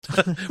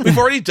 We've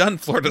already done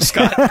Florida,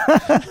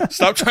 Scott.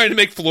 Stop trying to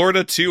make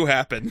Florida 2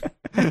 happen.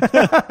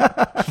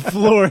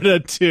 Florida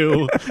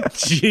 2.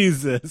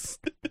 Jesus.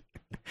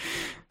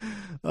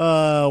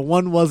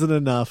 One wasn't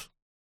enough.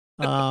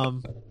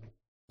 I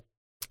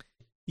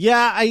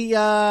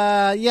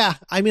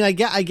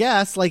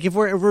guess like if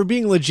we're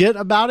being legit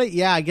about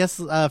it, I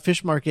guess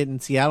fish market in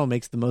Seattle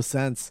makes the most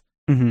sense.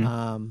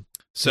 Mm-hmm.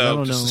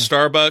 So just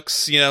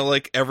Starbucks,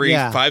 like every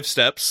 5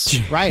 steps,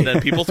 right? And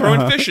then people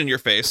throwing fish in your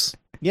face.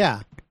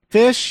 Yeah,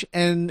 fish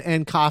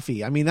and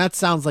coffee. I mean, that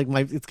sounds like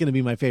it's going to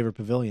be my favorite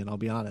pavilion. I'll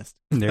be honest.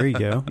 There you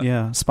go.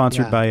 Yeah,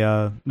 sponsored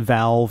by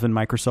Valve and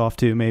Microsoft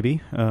too, maybe.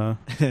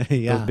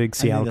 Yeah, big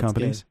Seattle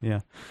companies.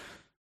 Good.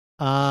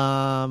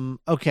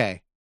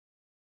 Okay.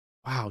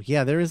 Wow.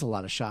 Yeah, there is a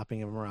lot of shopping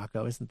in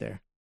Morocco, isn't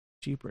there?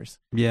 Jeepers.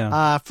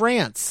 Yeah.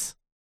 France.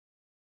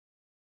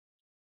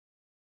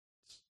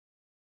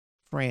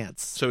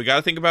 France. So we got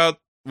to think about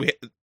You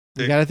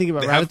got to think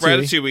about they have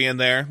Ratatouille. Ratatouille in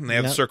there, and they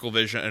have Yep. Circle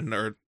Vision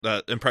or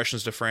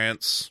Impressions to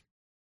France.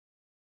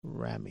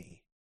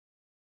 Remy.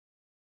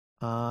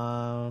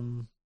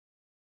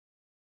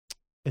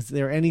 Is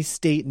there any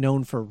state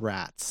known for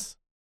rats?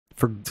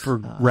 For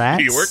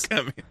rats? New York.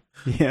 I mean,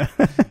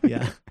 Yeah.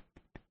 Yeah.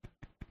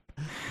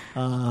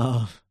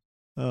 Oh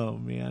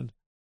man.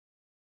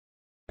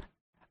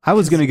 I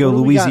was going to go What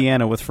do we got?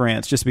 Louisiana with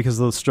France just because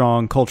of the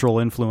strong cultural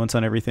influence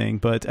on everything,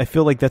 but I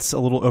feel like that's a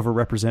little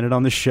overrepresented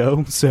on this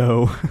show.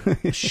 So,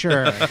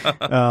 Sure.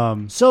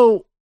 um,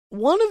 So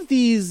one of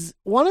these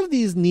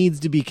needs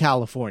to be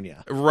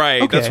California.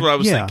 right. Okay, That's what I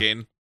was yeah.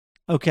 thinking.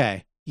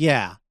 Okay.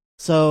 Yeah.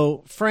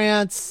 So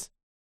France,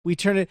 we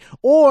turn it,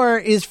 or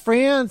is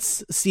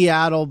France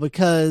Seattle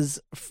because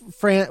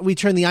we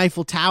turn the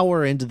Eiffel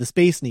Tower into the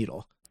Space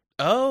Needle?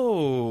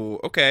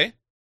 Oh, okay.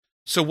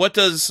 So what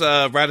does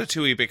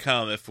Ratatouille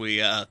become if we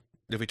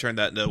turn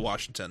that into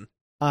Washington?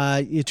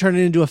 You turn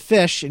it into a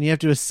fish, and you have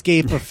to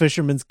escape a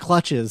fisherman's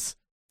clutches.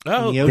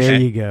 Oh, the there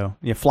ocean. you go.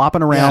 Yeah,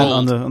 flopping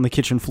around Yeah. on the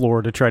kitchen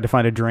floor to try to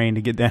find a drain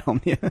to get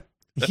down. Yeah.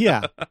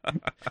 Yeah.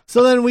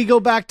 So then we go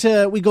back.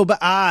 There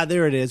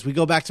it is. We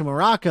go back to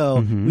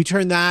Morocco. Mhm. We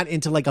turn that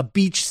into like a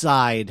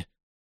beachside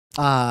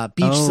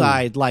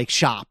like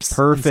shops. and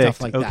Perfect.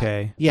 stuff like that.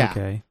 Okay. Yeah.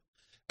 Okay.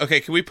 Okay,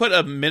 can we put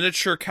a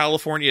miniature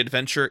California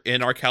adventure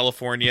in our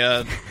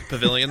California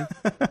pavilion?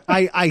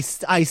 I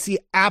see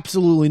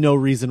absolutely no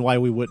reason why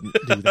we wouldn't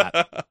do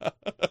that.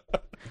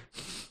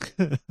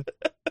 It's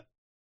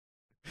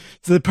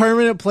the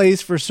permanent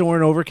place for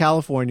soaring over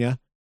California.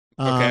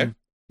 Okay.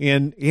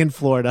 In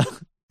Florida.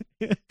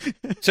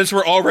 Since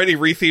we're already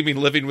retheming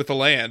Living with the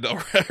Land,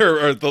 or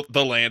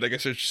the land, I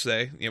guess I should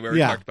say. Yeah, we already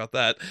Yeah. talked about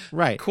that.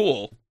 Right.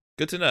 Cool.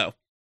 Good to know.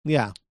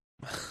 Yeah.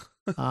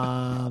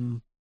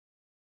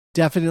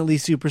 Definitely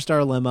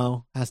Superstar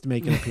Limo has to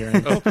make an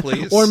appearance. Oh,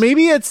 please. Or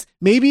maybe it's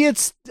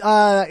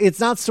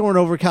not soaring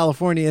over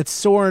California, it's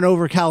soaring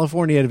over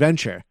California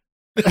Adventure.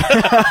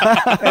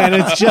 And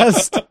it's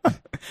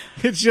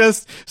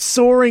just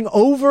soaring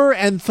over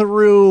and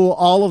through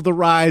all of the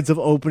rides of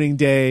opening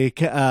day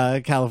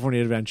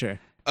California Adventure.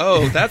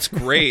 Oh, that's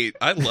great.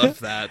 I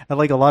love that. I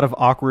like a lot of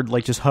awkward,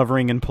 like just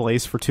hovering in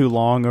place for too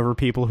long over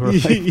people who are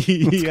like, what's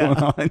Yeah. going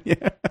on?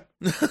 Yeah.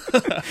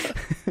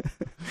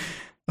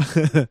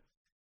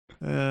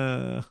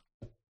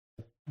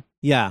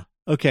 Yeah.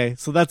 Okay.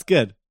 So that's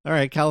good. All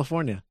right.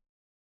 California.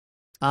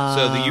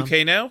 So the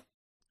UK now?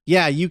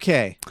 Yeah.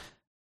 UK.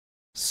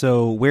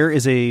 So where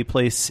is a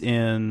place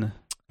in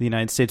the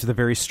United States with a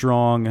very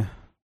strong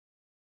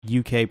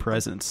UK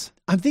presence?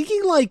 I'm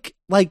thinking I'm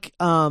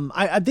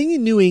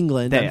thinking New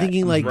England. I'm Yeah,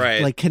 thinking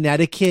right. like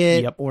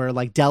Connecticut Yep. or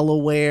like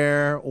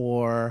Delaware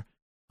or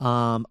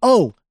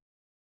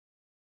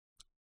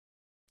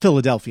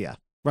Philadelphia,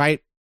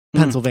 right?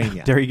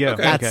 Pennsylvania. There you go.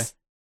 Okay.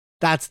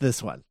 That's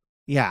this one.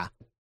 Yeah.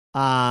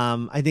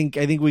 I think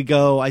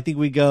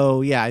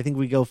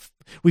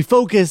we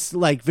focus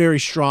like very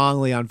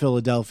strongly on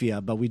Philadelphia,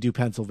 but we do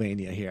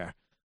Pennsylvania here.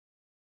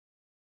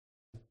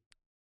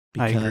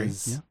 I agree.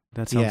 Yeah,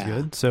 that sounds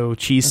good. So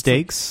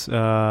cheesesteaks.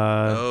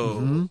 Oh.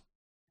 Mhm.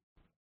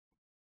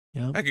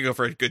 Yep. I could go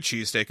for a good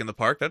cheesesteak in the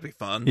park. That'd be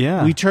fun.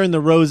 Yeah. We turn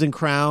the Rose and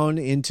Crown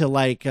into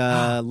like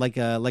a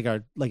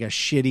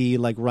shitty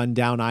like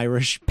rundown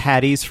Irish.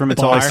 Patties from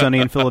It's Bar. Always Sunny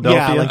in Philadelphia.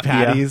 Yeah, like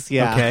patties,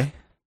 yeah. Okay.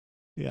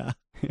 Yeah.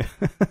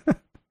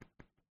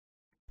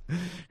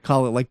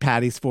 Call it like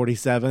Patty's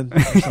 47 or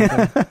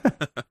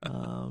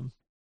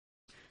something.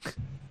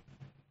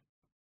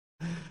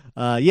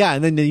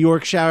 And then the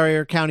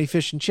Yorkshire County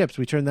Fish and Chips.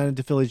 We turn that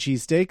into Philly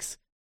cheesesteaks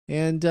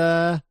and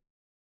Dunzo.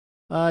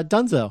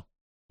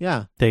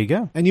 Yeah. There you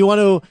go. And you want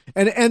to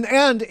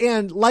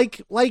and like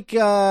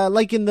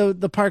in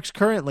the parks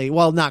currently,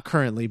 well, not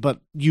currently,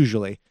 but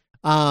usually,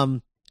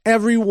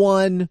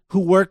 everyone who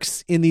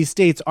works in these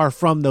states are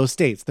from those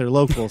states. They're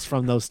locals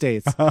from those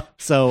states.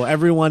 So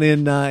everyone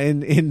in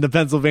the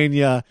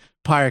Pennsylvania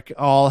park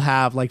all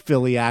have like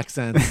Philly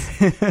accents.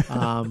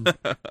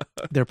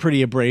 They're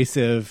pretty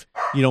abrasive.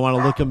 You don't want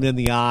to look them in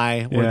the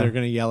eye or Yeah. they're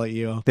going to yell at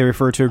you. They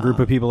refer to a group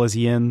of people as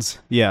yins.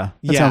 Yeah.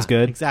 That sounds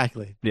good.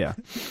 Exactly. Yeah.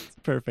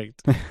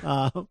 Perfect.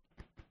 All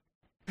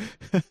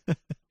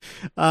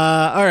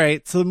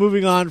right. So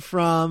moving on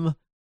from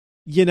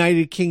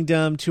United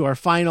Kingdom to our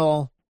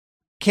final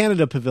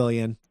Canada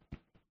pavilion.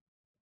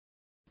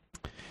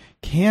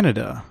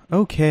 Canada.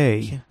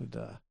 Okay.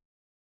 Canada.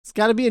 It's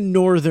got to be a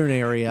northern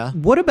area.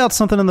 What about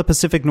something in the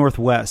Pacific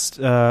Northwest?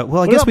 I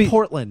What guess about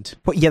Portland?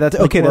 Yeah, that's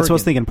Like okay. That's what I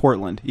was Oregon? thinking.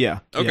 Portland. Yeah.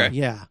 Okay.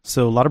 Yeah.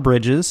 So a lot of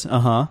bridges.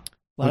 A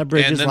lot of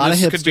bridges, And a then lot of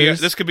hipsters.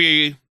 this could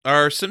be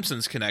our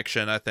Simpsons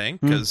connection, I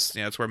think, because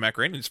that's where Mac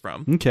Rainey's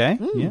from. Okay.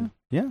 Mm.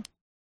 Yeah.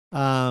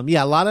 A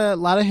lot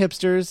of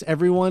hipsters.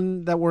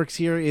 Everyone that works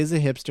here is a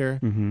hipster.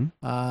 Mm-hmm.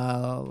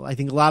 I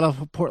think a lot of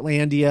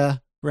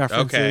Portlandia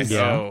references. Okay.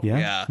 Yeah. Oh, yeah.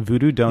 yeah.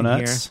 Voodoo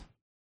Donuts.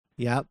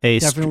 Yep. A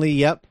Definitely.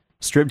 Yep.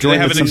 strip Do they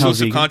joint have with an somehow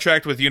exclusive vegan.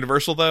 contract with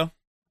Universal though?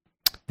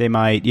 They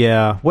might,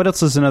 yeah. What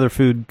else is another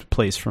food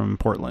place from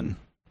Portland?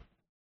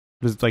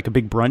 There's like a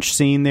big brunch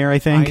scene there, I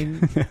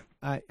think.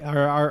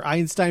 Are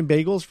Einstein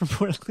Bagels from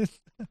Portland?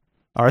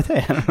 Are they?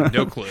 I don't know.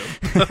 No clue.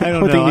 I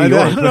don't would know. think New I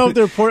York, don't know but- if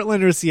they're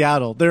Portland or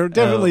Seattle. They're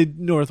definitely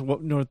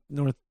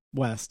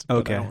northwest. But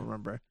Okay. I don't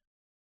remember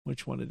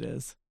which one it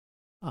is.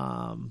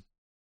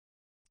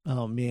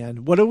 Oh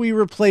man, what do we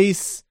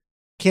replace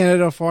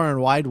Canada Far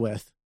and Wide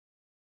with?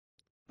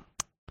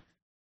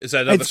 Is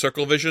that another It's-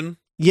 Circle Vision?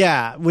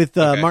 Yeah, with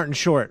Okay. Martin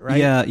Short, right?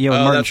 Yeah, with Oh,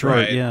 Martin that's Short,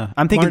 right. yeah.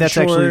 I'm thinking Martin that's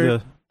actually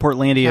Short, the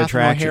Portlandia Catherine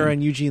attraction. O'Hara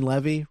and Eugene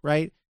Levy,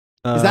 right?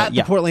 Is that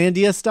yeah, the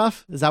Portlandia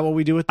stuff? Is that what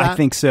we do with that? I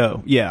think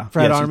so, yeah.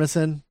 Fred Yes, you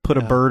Armisen put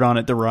a Yeah. bird on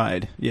it to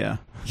ride, yeah.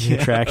 The Yeah.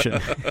 attraction.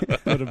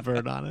 Put a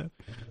bird on it.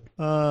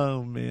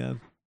 Oh man.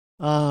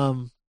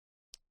 All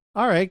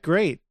right,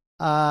 great.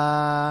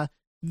 The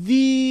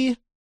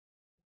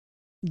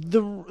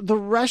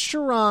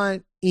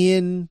restaurant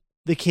in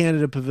the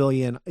Canada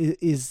Pavilion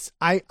is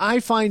I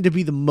find to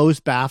be the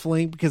most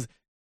baffling because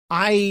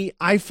I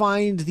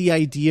find the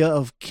idea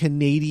of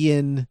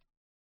Canadian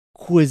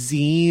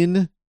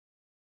cuisine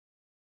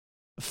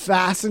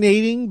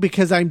fascinating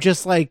because I'm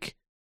just like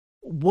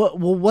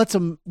what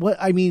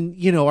I mean,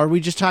 you know, are we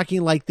just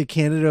talking like the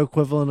Canada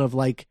equivalent of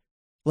like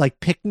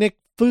picnic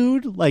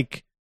food,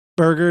 like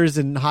burgers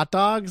and hot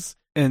dogs?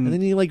 And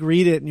then you like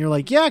read it and you're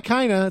like, yeah,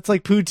 kind of. It's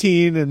like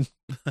poutine and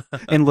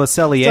Le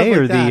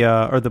Cellier Stuff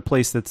like or the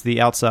place that's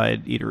the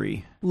outside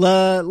eatery.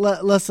 Le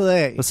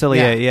Cellier. Le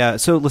Cellier, yeah.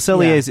 So Le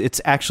Cellier Yeah.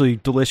 it's actually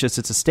delicious.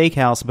 It's a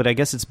steakhouse, but I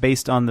guess it's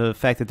based on the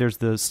fact that there's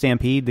the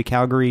Stampede, the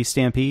Calgary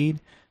Stampede.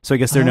 So I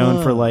guess they're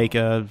known for Oh. like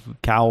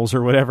cows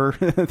or whatever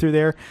through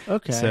there.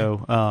 Okay.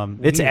 So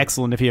it's Weird.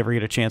 excellent if you ever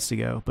get a chance to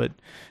go. But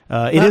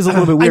it is a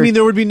little bit weird. I mean,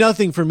 there would be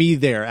nothing for me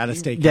there at a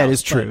steakhouse. That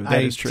is true. but That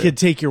I is true. could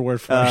take your word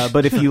for it.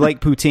 but if you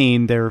like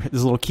poutine, there's a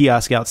little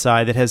kiosk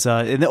outside that has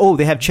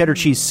they have cheddar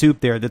cheese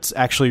soup there that's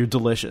actually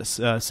delicious.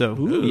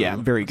 Ooh. Yeah,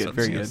 very good, Sounds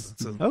very good.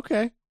 It's a-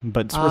 Okay.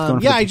 But it's worth going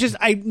for Yeah, the-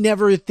 I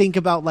never think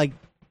about like,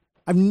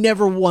 I've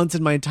never once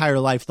in my entire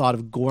life thought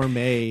of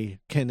gourmet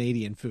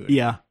Canadian food.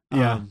 yeah.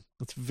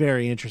 It's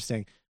very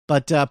interesting.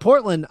 But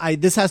Portland,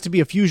 this has to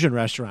be a fusion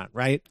restaurant,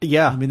 right?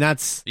 Yeah. I mean,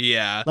 that's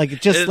yeah. like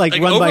just It- like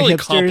run by overly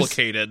hipsters.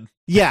 complicated.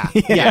 Yeah,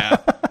 yeah. Yeah.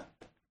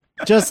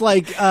 Just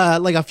like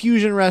a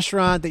fusion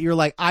restaurant that you're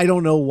like, I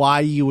don't know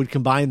why you would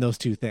combine those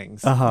two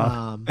things.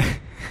 Uh-huh.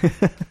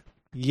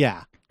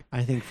 Yeah,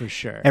 I think for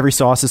sure. Every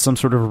sauce is some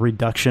sort of a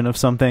reduction of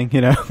something,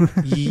 you know?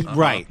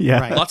 Right. Yeah.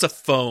 Right. Lots of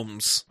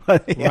foams.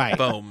 Right.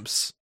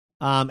 Foams.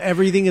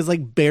 Everything is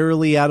like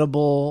barely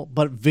edible,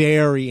 but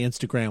very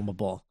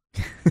Instagrammable.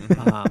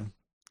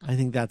 I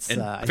think that's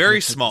And I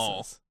very think that's what small.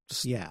 this is.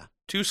 Just Yeah.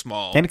 too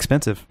small. And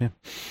expensive. Yeah.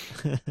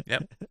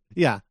 Yep.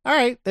 Yeah. All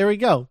right. There we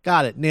go.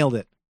 Got it. Nailed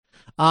it.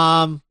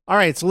 All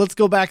right. So let's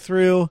go back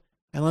through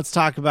and let's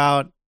talk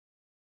about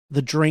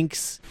the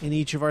drinks in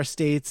each of our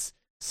states.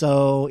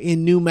 So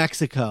in New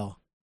Mexico,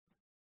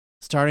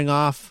 starting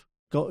off,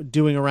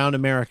 doing around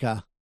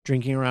America,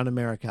 drinking around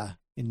America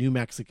in New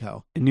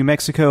Mexico. In New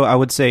Mexico, I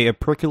would say a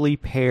prickly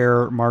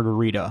pear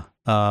margarita,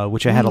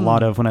 which I had a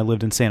lot of when I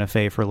lived in Santa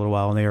Fe for a little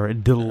while, and they are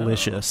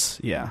delicious.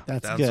 Yeah.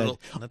 That's Sounds good. that does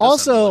sound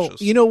Also,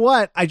 delicious. you know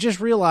what? I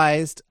just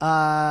realized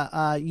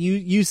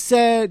you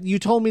said you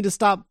told me to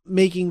stop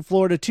making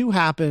Florida 2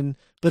 happen,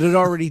 but it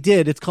already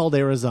did. It's called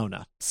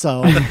Arizona.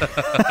 So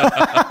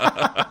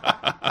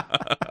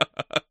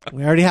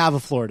we already have a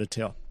Florida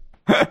 2.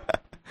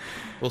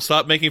 We'll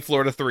stop making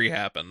Florida 3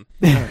 happen.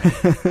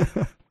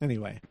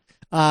 Anyway.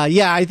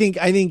 Yeah, I think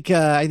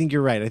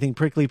you're right. I think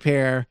prickly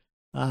pear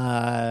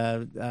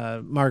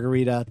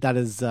margarita, that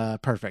is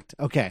perfect.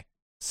 Okay.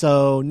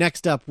 So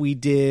next up we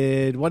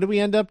did, what did we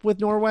end up with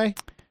Norway?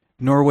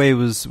 Norway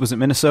was it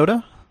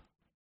Minnesota?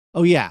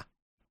 Oh yeah.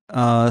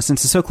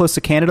 Since it's so close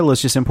to Canada,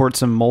 let's just import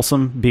some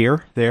Molson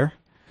beer there.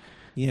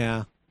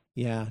 Yeah.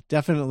 Yeah,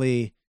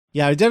 definitely.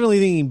 Yeah, I'm definitely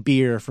thinking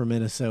beer for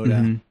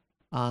Minnesota.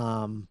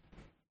 Mhm.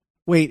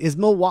 Wait, is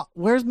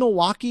where's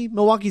Milwaukee?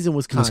 Milwaukee's in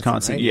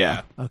Wisconsin. Right?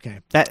 yeah. Okay.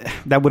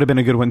 That would have been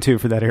a good one too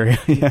for that area.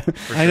 Yeah.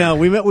 I know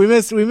we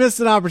missed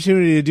an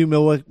opportunity to do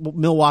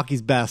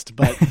Milwaukee's best,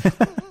 but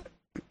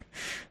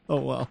oh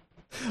well.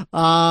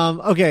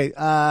 Okay.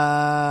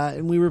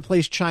 And we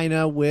replaced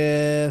China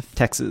with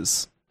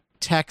Texas.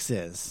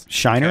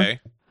 Shiner? Okay.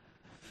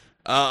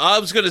 I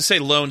was going to say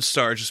Lone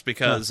Star just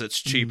because it's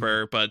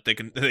cheaper, but they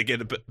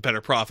get a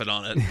better profit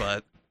on it.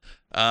 But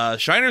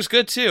Shiner's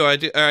good too.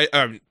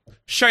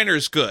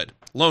 Shiner's good.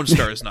 Lone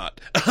Star is not.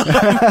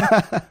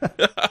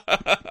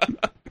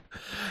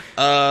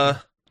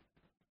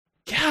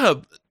 Yeah.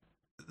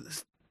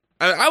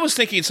 I was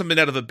thinking something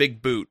out of a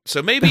Big Boot.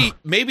 So maybe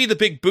the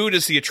Big Boot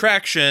is the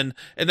attraction,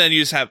 and then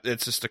you just have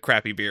it's just a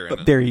crappy beer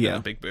in There you a go.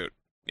 Big Boot.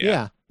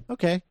 Yeah.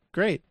 Okay.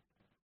 Great.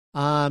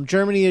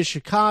 Germany is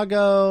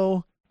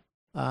Chicago.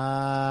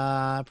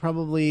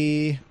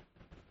 Probably.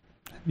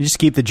 You just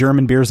keep the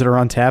German beers that are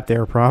on tap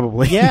there,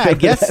 probably. Yeah, I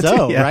guess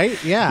so, Yeah.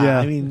 right? Yeah. Yeah.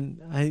 I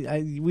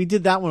mean, we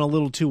did that one a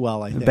little too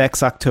well, I think. Beck's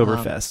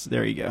Oktoberfest.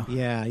 There you go.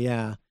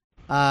 Yeah.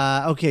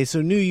 Okay,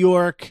 so New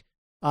York,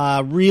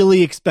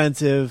 really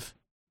expensive.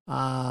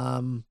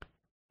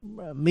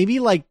 Maybe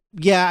like,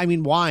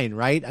 wine,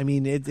 right? I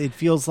mean, it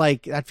feels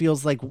like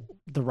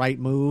the right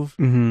move.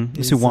 Mm-hmm.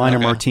 Is, So wine or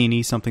okay.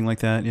 martini, something like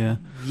that.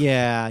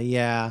 Yeah.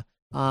 Yeah.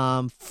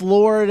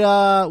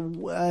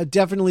 Florida,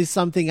 definitely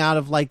something out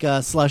of like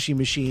a slushy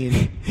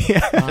machine.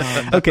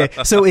 Okay,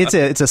 so it's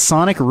a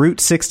Sonic Route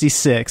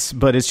 66,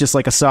 but it's just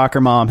like a soccer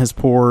mom has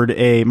poured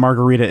a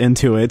margarita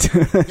into it,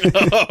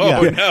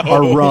 Oh no!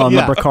 or rum,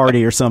 Yeah. a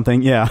Bacardi or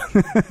something. Yeah.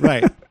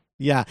 Right.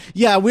 Yeah.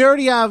 We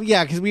already have,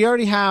 because we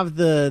already have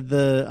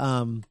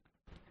the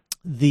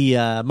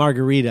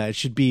margarita. It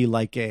should be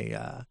like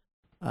a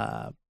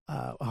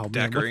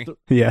Daiquiri.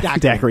 Yeah,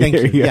 Daiquiri. There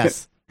Thank you. you go.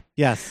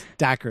 Yes.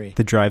 Daiquiri.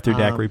 The drive-through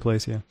daiquiri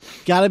place. Yeah.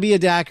 Gotta be a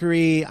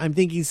daiquiri. I'm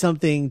thinking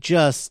something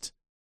just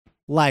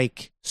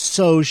like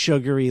so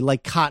sugary,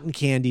 like cotton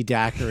candy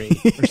daiquiri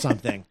or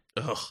something.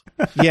 Ugh.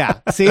 Yeah.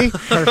 See?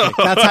 Perfect.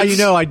 That's how you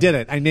know I did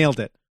it. I nailed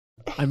it.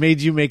 I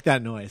made you make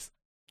that noise.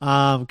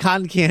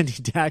 Cotton candy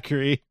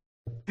daiquiri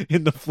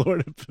in the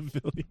Florida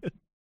Pavilion.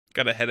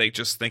 Got a headache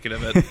just thinking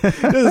of it.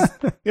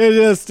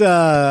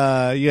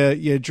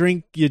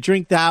 You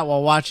drink that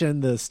while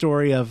watching the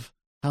story of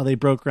how they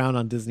broke ground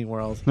on Disney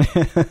World.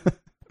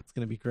 It's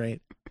gonna be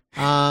great.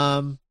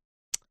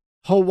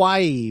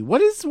 Hawaii.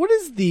 What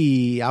is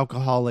the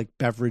alcoholic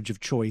beverage of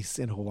choice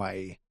in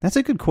Hawaii? That's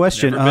a good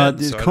question. Never been,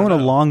 There's so I Kona don't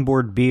know.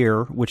 Longboard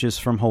beer, which is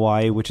from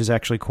Hawaii, which is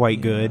actually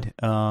quite good.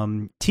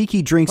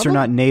 Tiki drinks are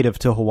not native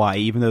to Hawaii,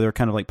 even though they're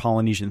kind of like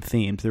Polynesian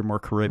themed. They're more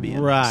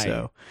Caribbean. Right.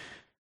 So,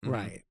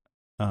 Right.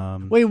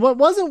 um, Wait, what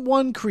wasn't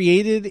one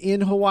created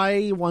in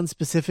Hawaii? One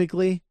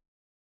specifically?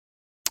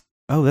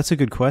 oh, that's a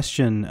good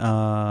question.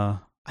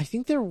 I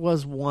think there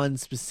was one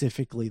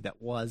specifically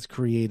that was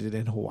created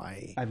in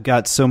Hawaii. I've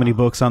got so many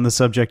books on the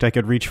subject I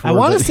could reach for. I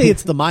want to but- say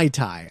it's the Mai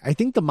Tai. I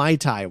think the Mai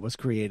Tai was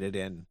created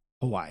in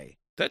Hawaii.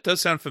 That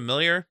does sound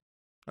familiar.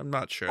 I'm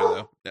not sure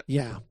though. Yep.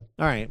 Yeah.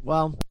 All right.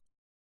 Well,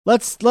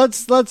 let's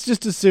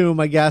just assume,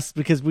 I guess,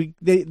 because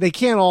they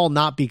can't all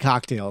not be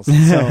cocktails.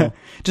 So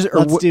just or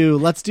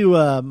let's do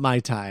a Mai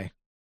Tai.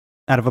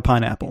 out of a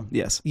pineapple.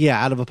 Yes.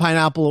 Yeah, out of a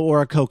pineapple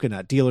or a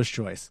coconut, dealer's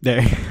choice.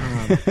 There.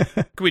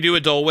 Can we do a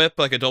Dole Whip,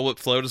 like a Dole Whip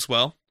float as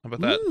well? How about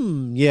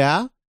that?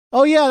 Yeah.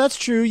 Oh yeah, that's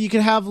true. You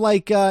could have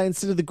like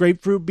instead of the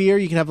grapefruit beer,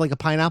 you could have like a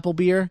pineapple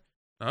beer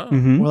Oh.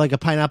 Mhm. or like a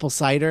pineapple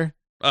cider.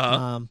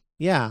 Uh-huh.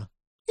 Yeah.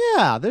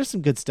 There's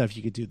some good stuff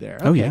you could do there.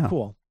 Okay, Oh, yeah.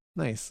 cool,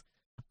 nice.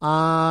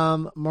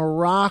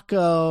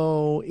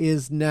 Morocco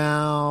is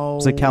now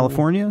Is it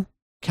California?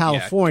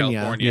 California. Yeah,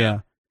 California. Yeah.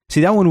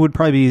 See, that one would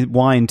probably be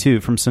wine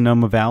too, from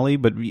Sonoma Valley.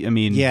 But I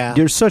mean, Yeah.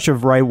 there's such a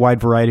wide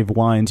variety of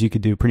wines. You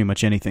could do pretty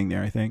much anything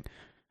there, I think.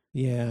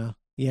 Yeah,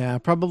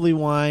 probably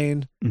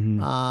wine.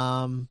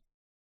 Mhm.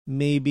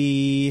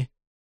 Maybe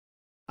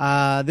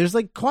there's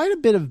like quite a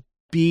bit of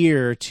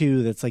beer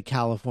too that's like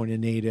California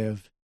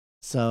native.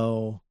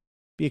 So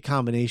be a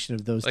combination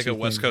of those Like two a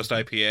West things. Coast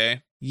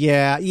IPA.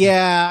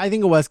 Yeah, I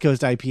think a West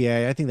Coast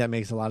IPA. I think that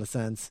makes a lot of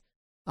sense.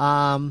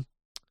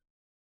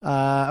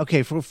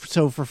 Okay, for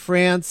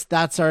France,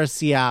 that's our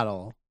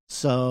Seattle.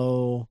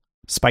 So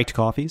Spiked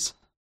coffees.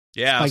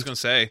 Yeah, I was Spiked- gonna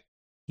say.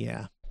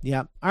 yeah.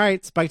 All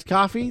right, spiked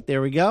coffee.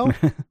 There we go.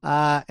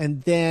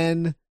 And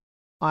then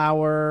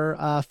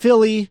our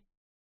Philly,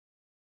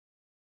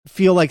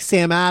 feel like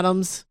Sam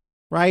Adams,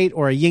 right?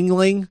 Or a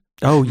Yingling.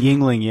 Oh,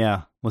 Yingling.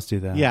 Yeah, let's do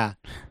that. Yeah,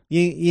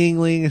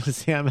 Yingling and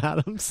Sam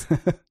Adams.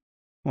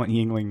 Want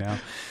Yingling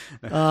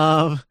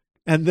now?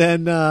 And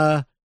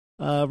then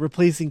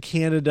replacing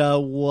Canada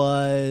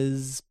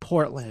was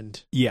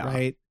Portland. Yeah.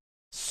 Right.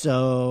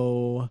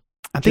 So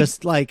I think.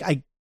 just like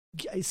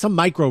some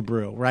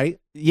microbrew, right?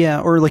 Yeah,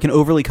 or like an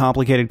overly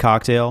complicated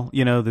cocktail.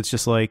 That's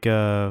just like.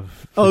 Oh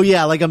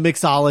yeah, like a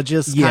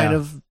mixologist Yeah. kind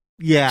of.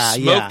 Yeah,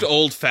 Smoked yeah,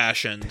 old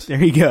fashioned.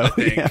 There you go. I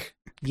think. Yeah.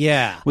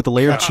 yeah. With a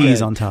layer of That's cheese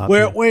good. on top.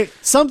 Where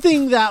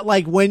something that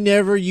like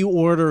whenever you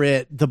order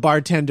it, the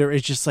bartender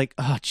is just like,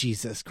 oh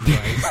Jesus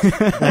Christ,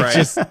 Right.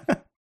 just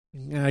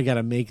I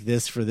gotta make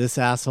this for this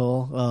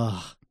asshole.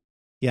 Ugh.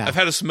 Yeah. I've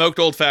had a smoked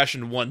old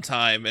fashioned one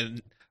time,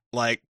 and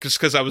like just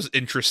because I was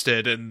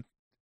interested, and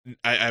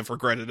I've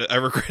regretted it. I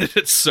regretted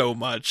it so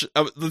much.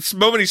 The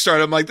moment he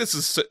started, I'm like, this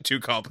is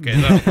too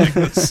complicated. I don't like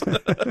this.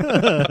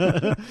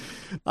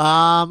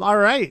 All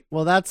right.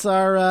 Well, that's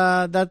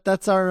our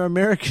that's our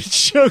American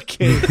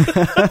showcase.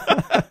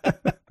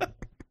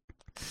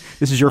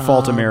 This is your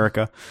fault,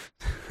 America.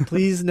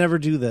 Please never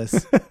do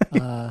this.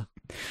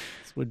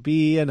 This would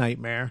be a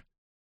nightmare.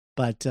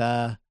 But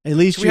at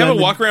least Should we have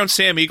a walk around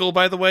Sam Eagle,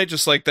 by the way?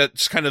 Just like that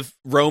just kind of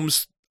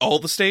roams all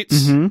the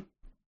states? Mm-hmm.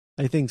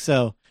 I think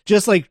so.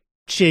 Just like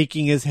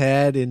shaking his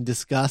head in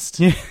disgust.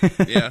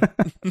 Yeah.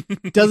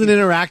 Doesn't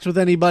interact with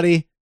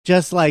anybody.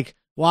 Just like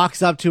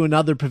walks up to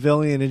another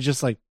pavilion and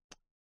just like,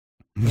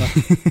 and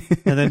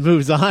then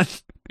moves on.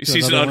 He To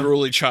sees an another one.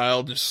 unruly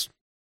child and just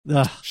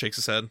Ugh, shakes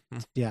his head.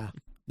 yeah.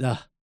 Ugh.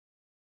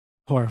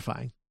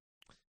 Horrifying.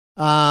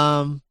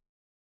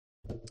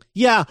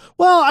 Yeah.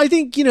 Well, I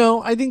think the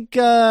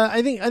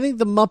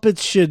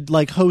Muppets should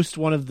like host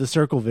one of the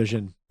Circle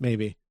Vision,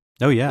 maybe.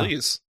 Oh yeah.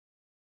 Please.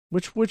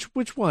 Which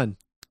one?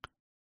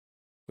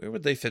 Where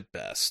would they fit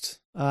best?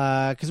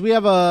 Because we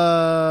have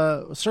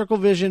a Circle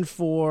Vision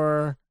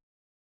for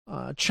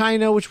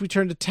China, which we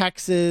turned to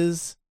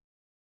Texas,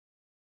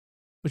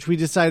 which we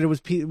decided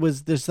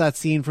was there's that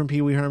scene from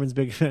Pee Wee Herman's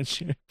Big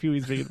Adventure. Pee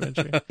Wee's Big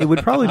Adventure. It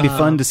would probably be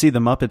fun to see the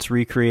Muppets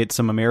recreate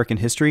some American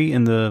history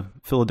in the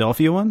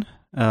Philadelphia one.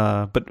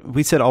 But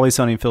we said Always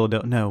Sunny in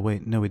Philadelphia. No,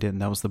 wait, no, we didn't.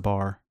 That was the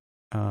bar.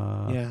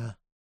 Yeah.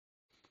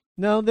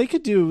 No, they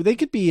could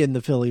be in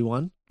the Philly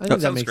one. I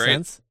think that makes great.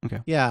 sense.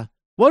 Okay. Yeah.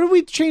 What did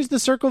we change the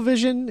Circle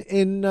Vision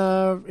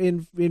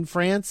in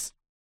France,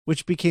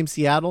 which became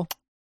Seattle?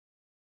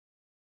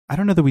 I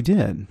don't know that we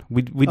did.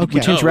 We Okay.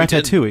 changed No, we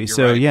Ratatouille. didn't.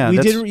 So You're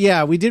right.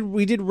 yeah, We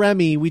did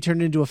Remy. We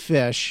turned into a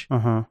fish,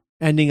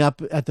 ending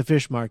up at the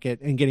fish market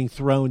and getting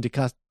thrown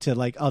to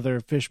like other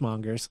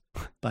fishmongers.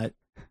 But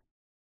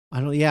I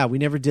don't. Yeah, we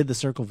never did the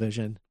Circle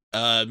Vision.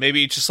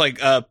 Maybe just like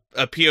a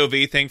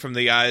POV thing from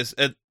the eyes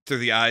through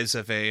the eyes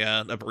of a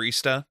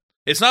barista.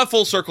 It's not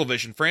full Circle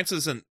Vision. France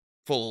isn't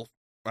full.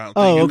 I don't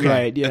think. Oh, okay.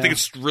 Right, yeah. I think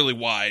it's really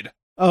wide.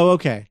 Oh,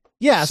 okay.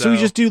 Yeah, so we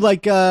So- just do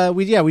like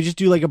we just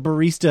do like a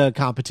barista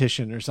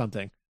competition or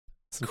something.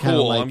 Some Cool. kind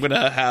of like, I'm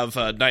gonna have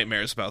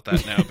nightmares about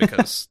that now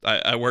because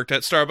I worked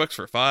at Starbucks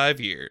for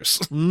 5 years.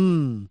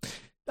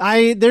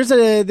 There's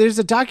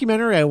a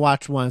documentary I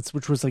watched once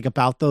which was like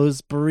about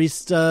those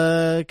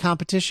barista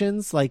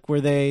competitions, like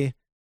where they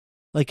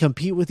like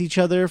compete with each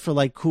other for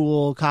like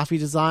cool coffee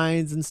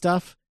designs and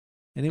stuff.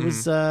 And it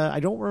was I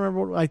don't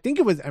remember. I think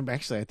it was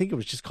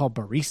just called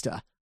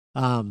Barista.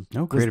 No,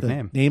 was creative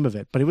the name of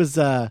it, but it was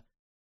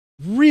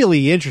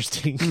really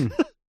interesting.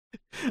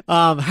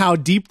 How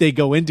deep they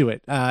go into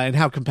it and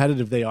how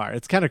competitive they are.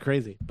 It's kind of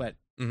crazy, but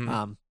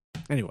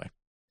anyway,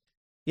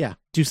 yeah,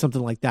 do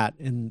something like that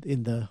in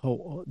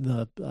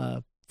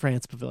the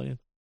France pavilion.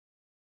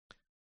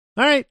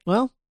 All right,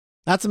 well,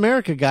 that's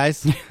America,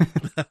 guys.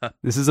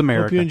 This is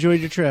America. Hope you enjoyed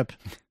your trip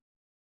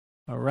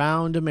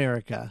around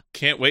America.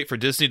 Can't wait for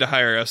Disney to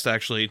hire us to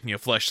actually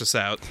flesh this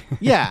out.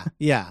 Yeah.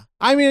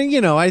 I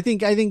mean, I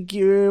think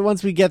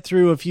once we get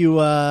through a few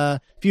of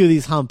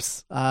these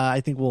humps,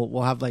 I think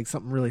we'll have like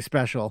something really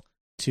special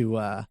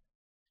to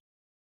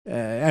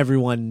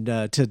everyone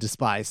to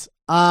despise.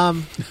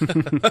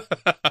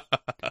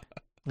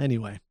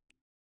 Anyway,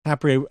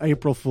 happy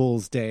April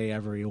Fool's Day,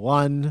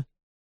 everyone.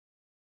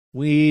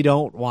 We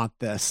don't want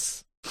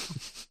this.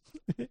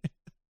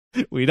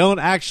 We don't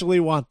actually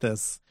want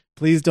this.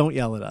 Please don't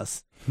yell at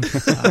us.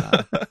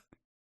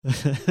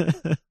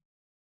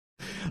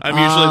 I'm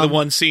usually the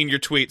one seeing your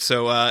tweet,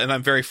 so and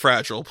I'm very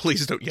fragile.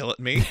 Please don't yell at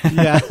me.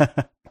 Yeah.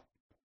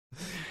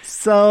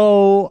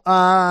 So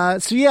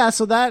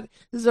that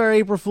is our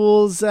April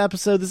Fool's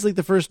episode. This is like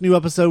the first new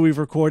episode we've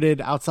recorded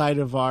outside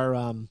of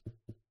our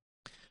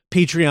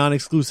Patreon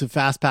exclusive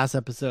Fast Pass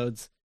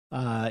episodes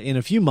in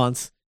a few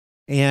months.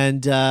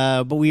 And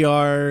but we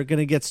are going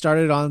to get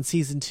started on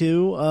season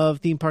 2 of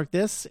Theme Park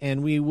This,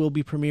 and we will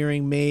be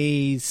premiering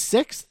May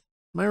 6th.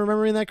 Am I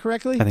remembering that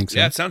correctly? I think so.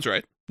 Yeah, it sounds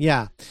right.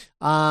 Yeah.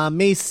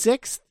 May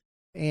 6th.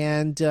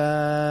 And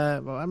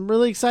I'm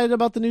really excited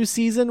about the new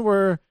season.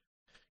 We're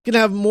going to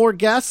have more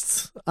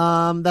guests.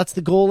 That's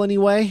the goal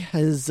anyway,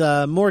 is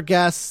more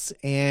guests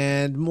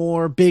and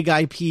more big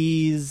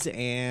IPs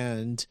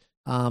and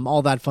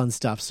all that fun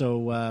stuff.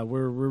 So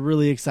we're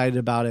really excited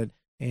about it.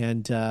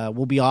 And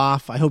we'll be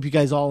off. I hope you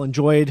guys all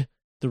enjoyed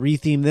the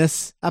Retheme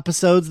This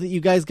episodes that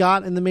you guys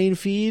got in the main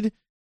feed.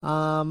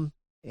 And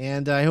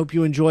I hope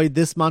you enjoyed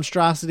this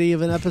monstrosity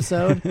of an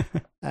episode.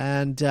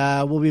 And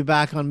we'll be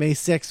back on May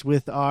 6th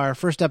with our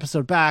first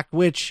episode back,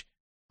 which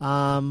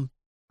I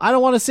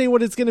don't want to say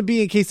what it's going to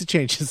be in case it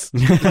changes.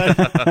 May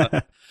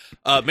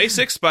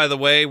 6th, by the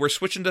way, we're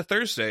switching to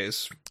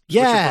Thursdays.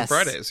 Yes. Switching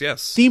from Fridays,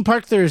 yes. Theme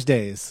Park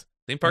Thursdays.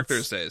 Theme Park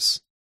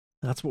Thursdays.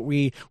 That's what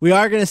we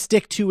are going to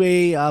stick to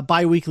a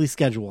bi-weekly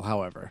schedule,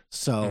 however.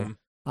 So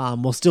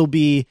we'll still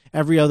be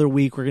every other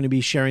week. We're going to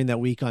be sharing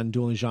that week on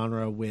Dueling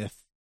Genre with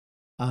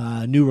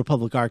New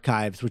Republic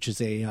Archives, which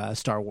is a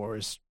Star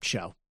Wars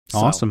show.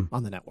 Awesome.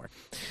 On the network.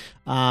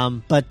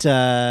 But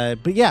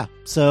yeah,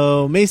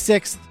 so May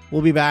 6th,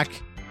 we'll be back.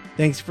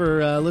 Thanks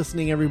for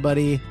listening,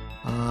 everybody.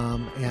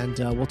 And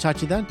we'll talk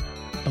to you then.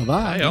 Bye-bye.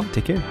 Bye, y'all.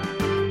 Take care.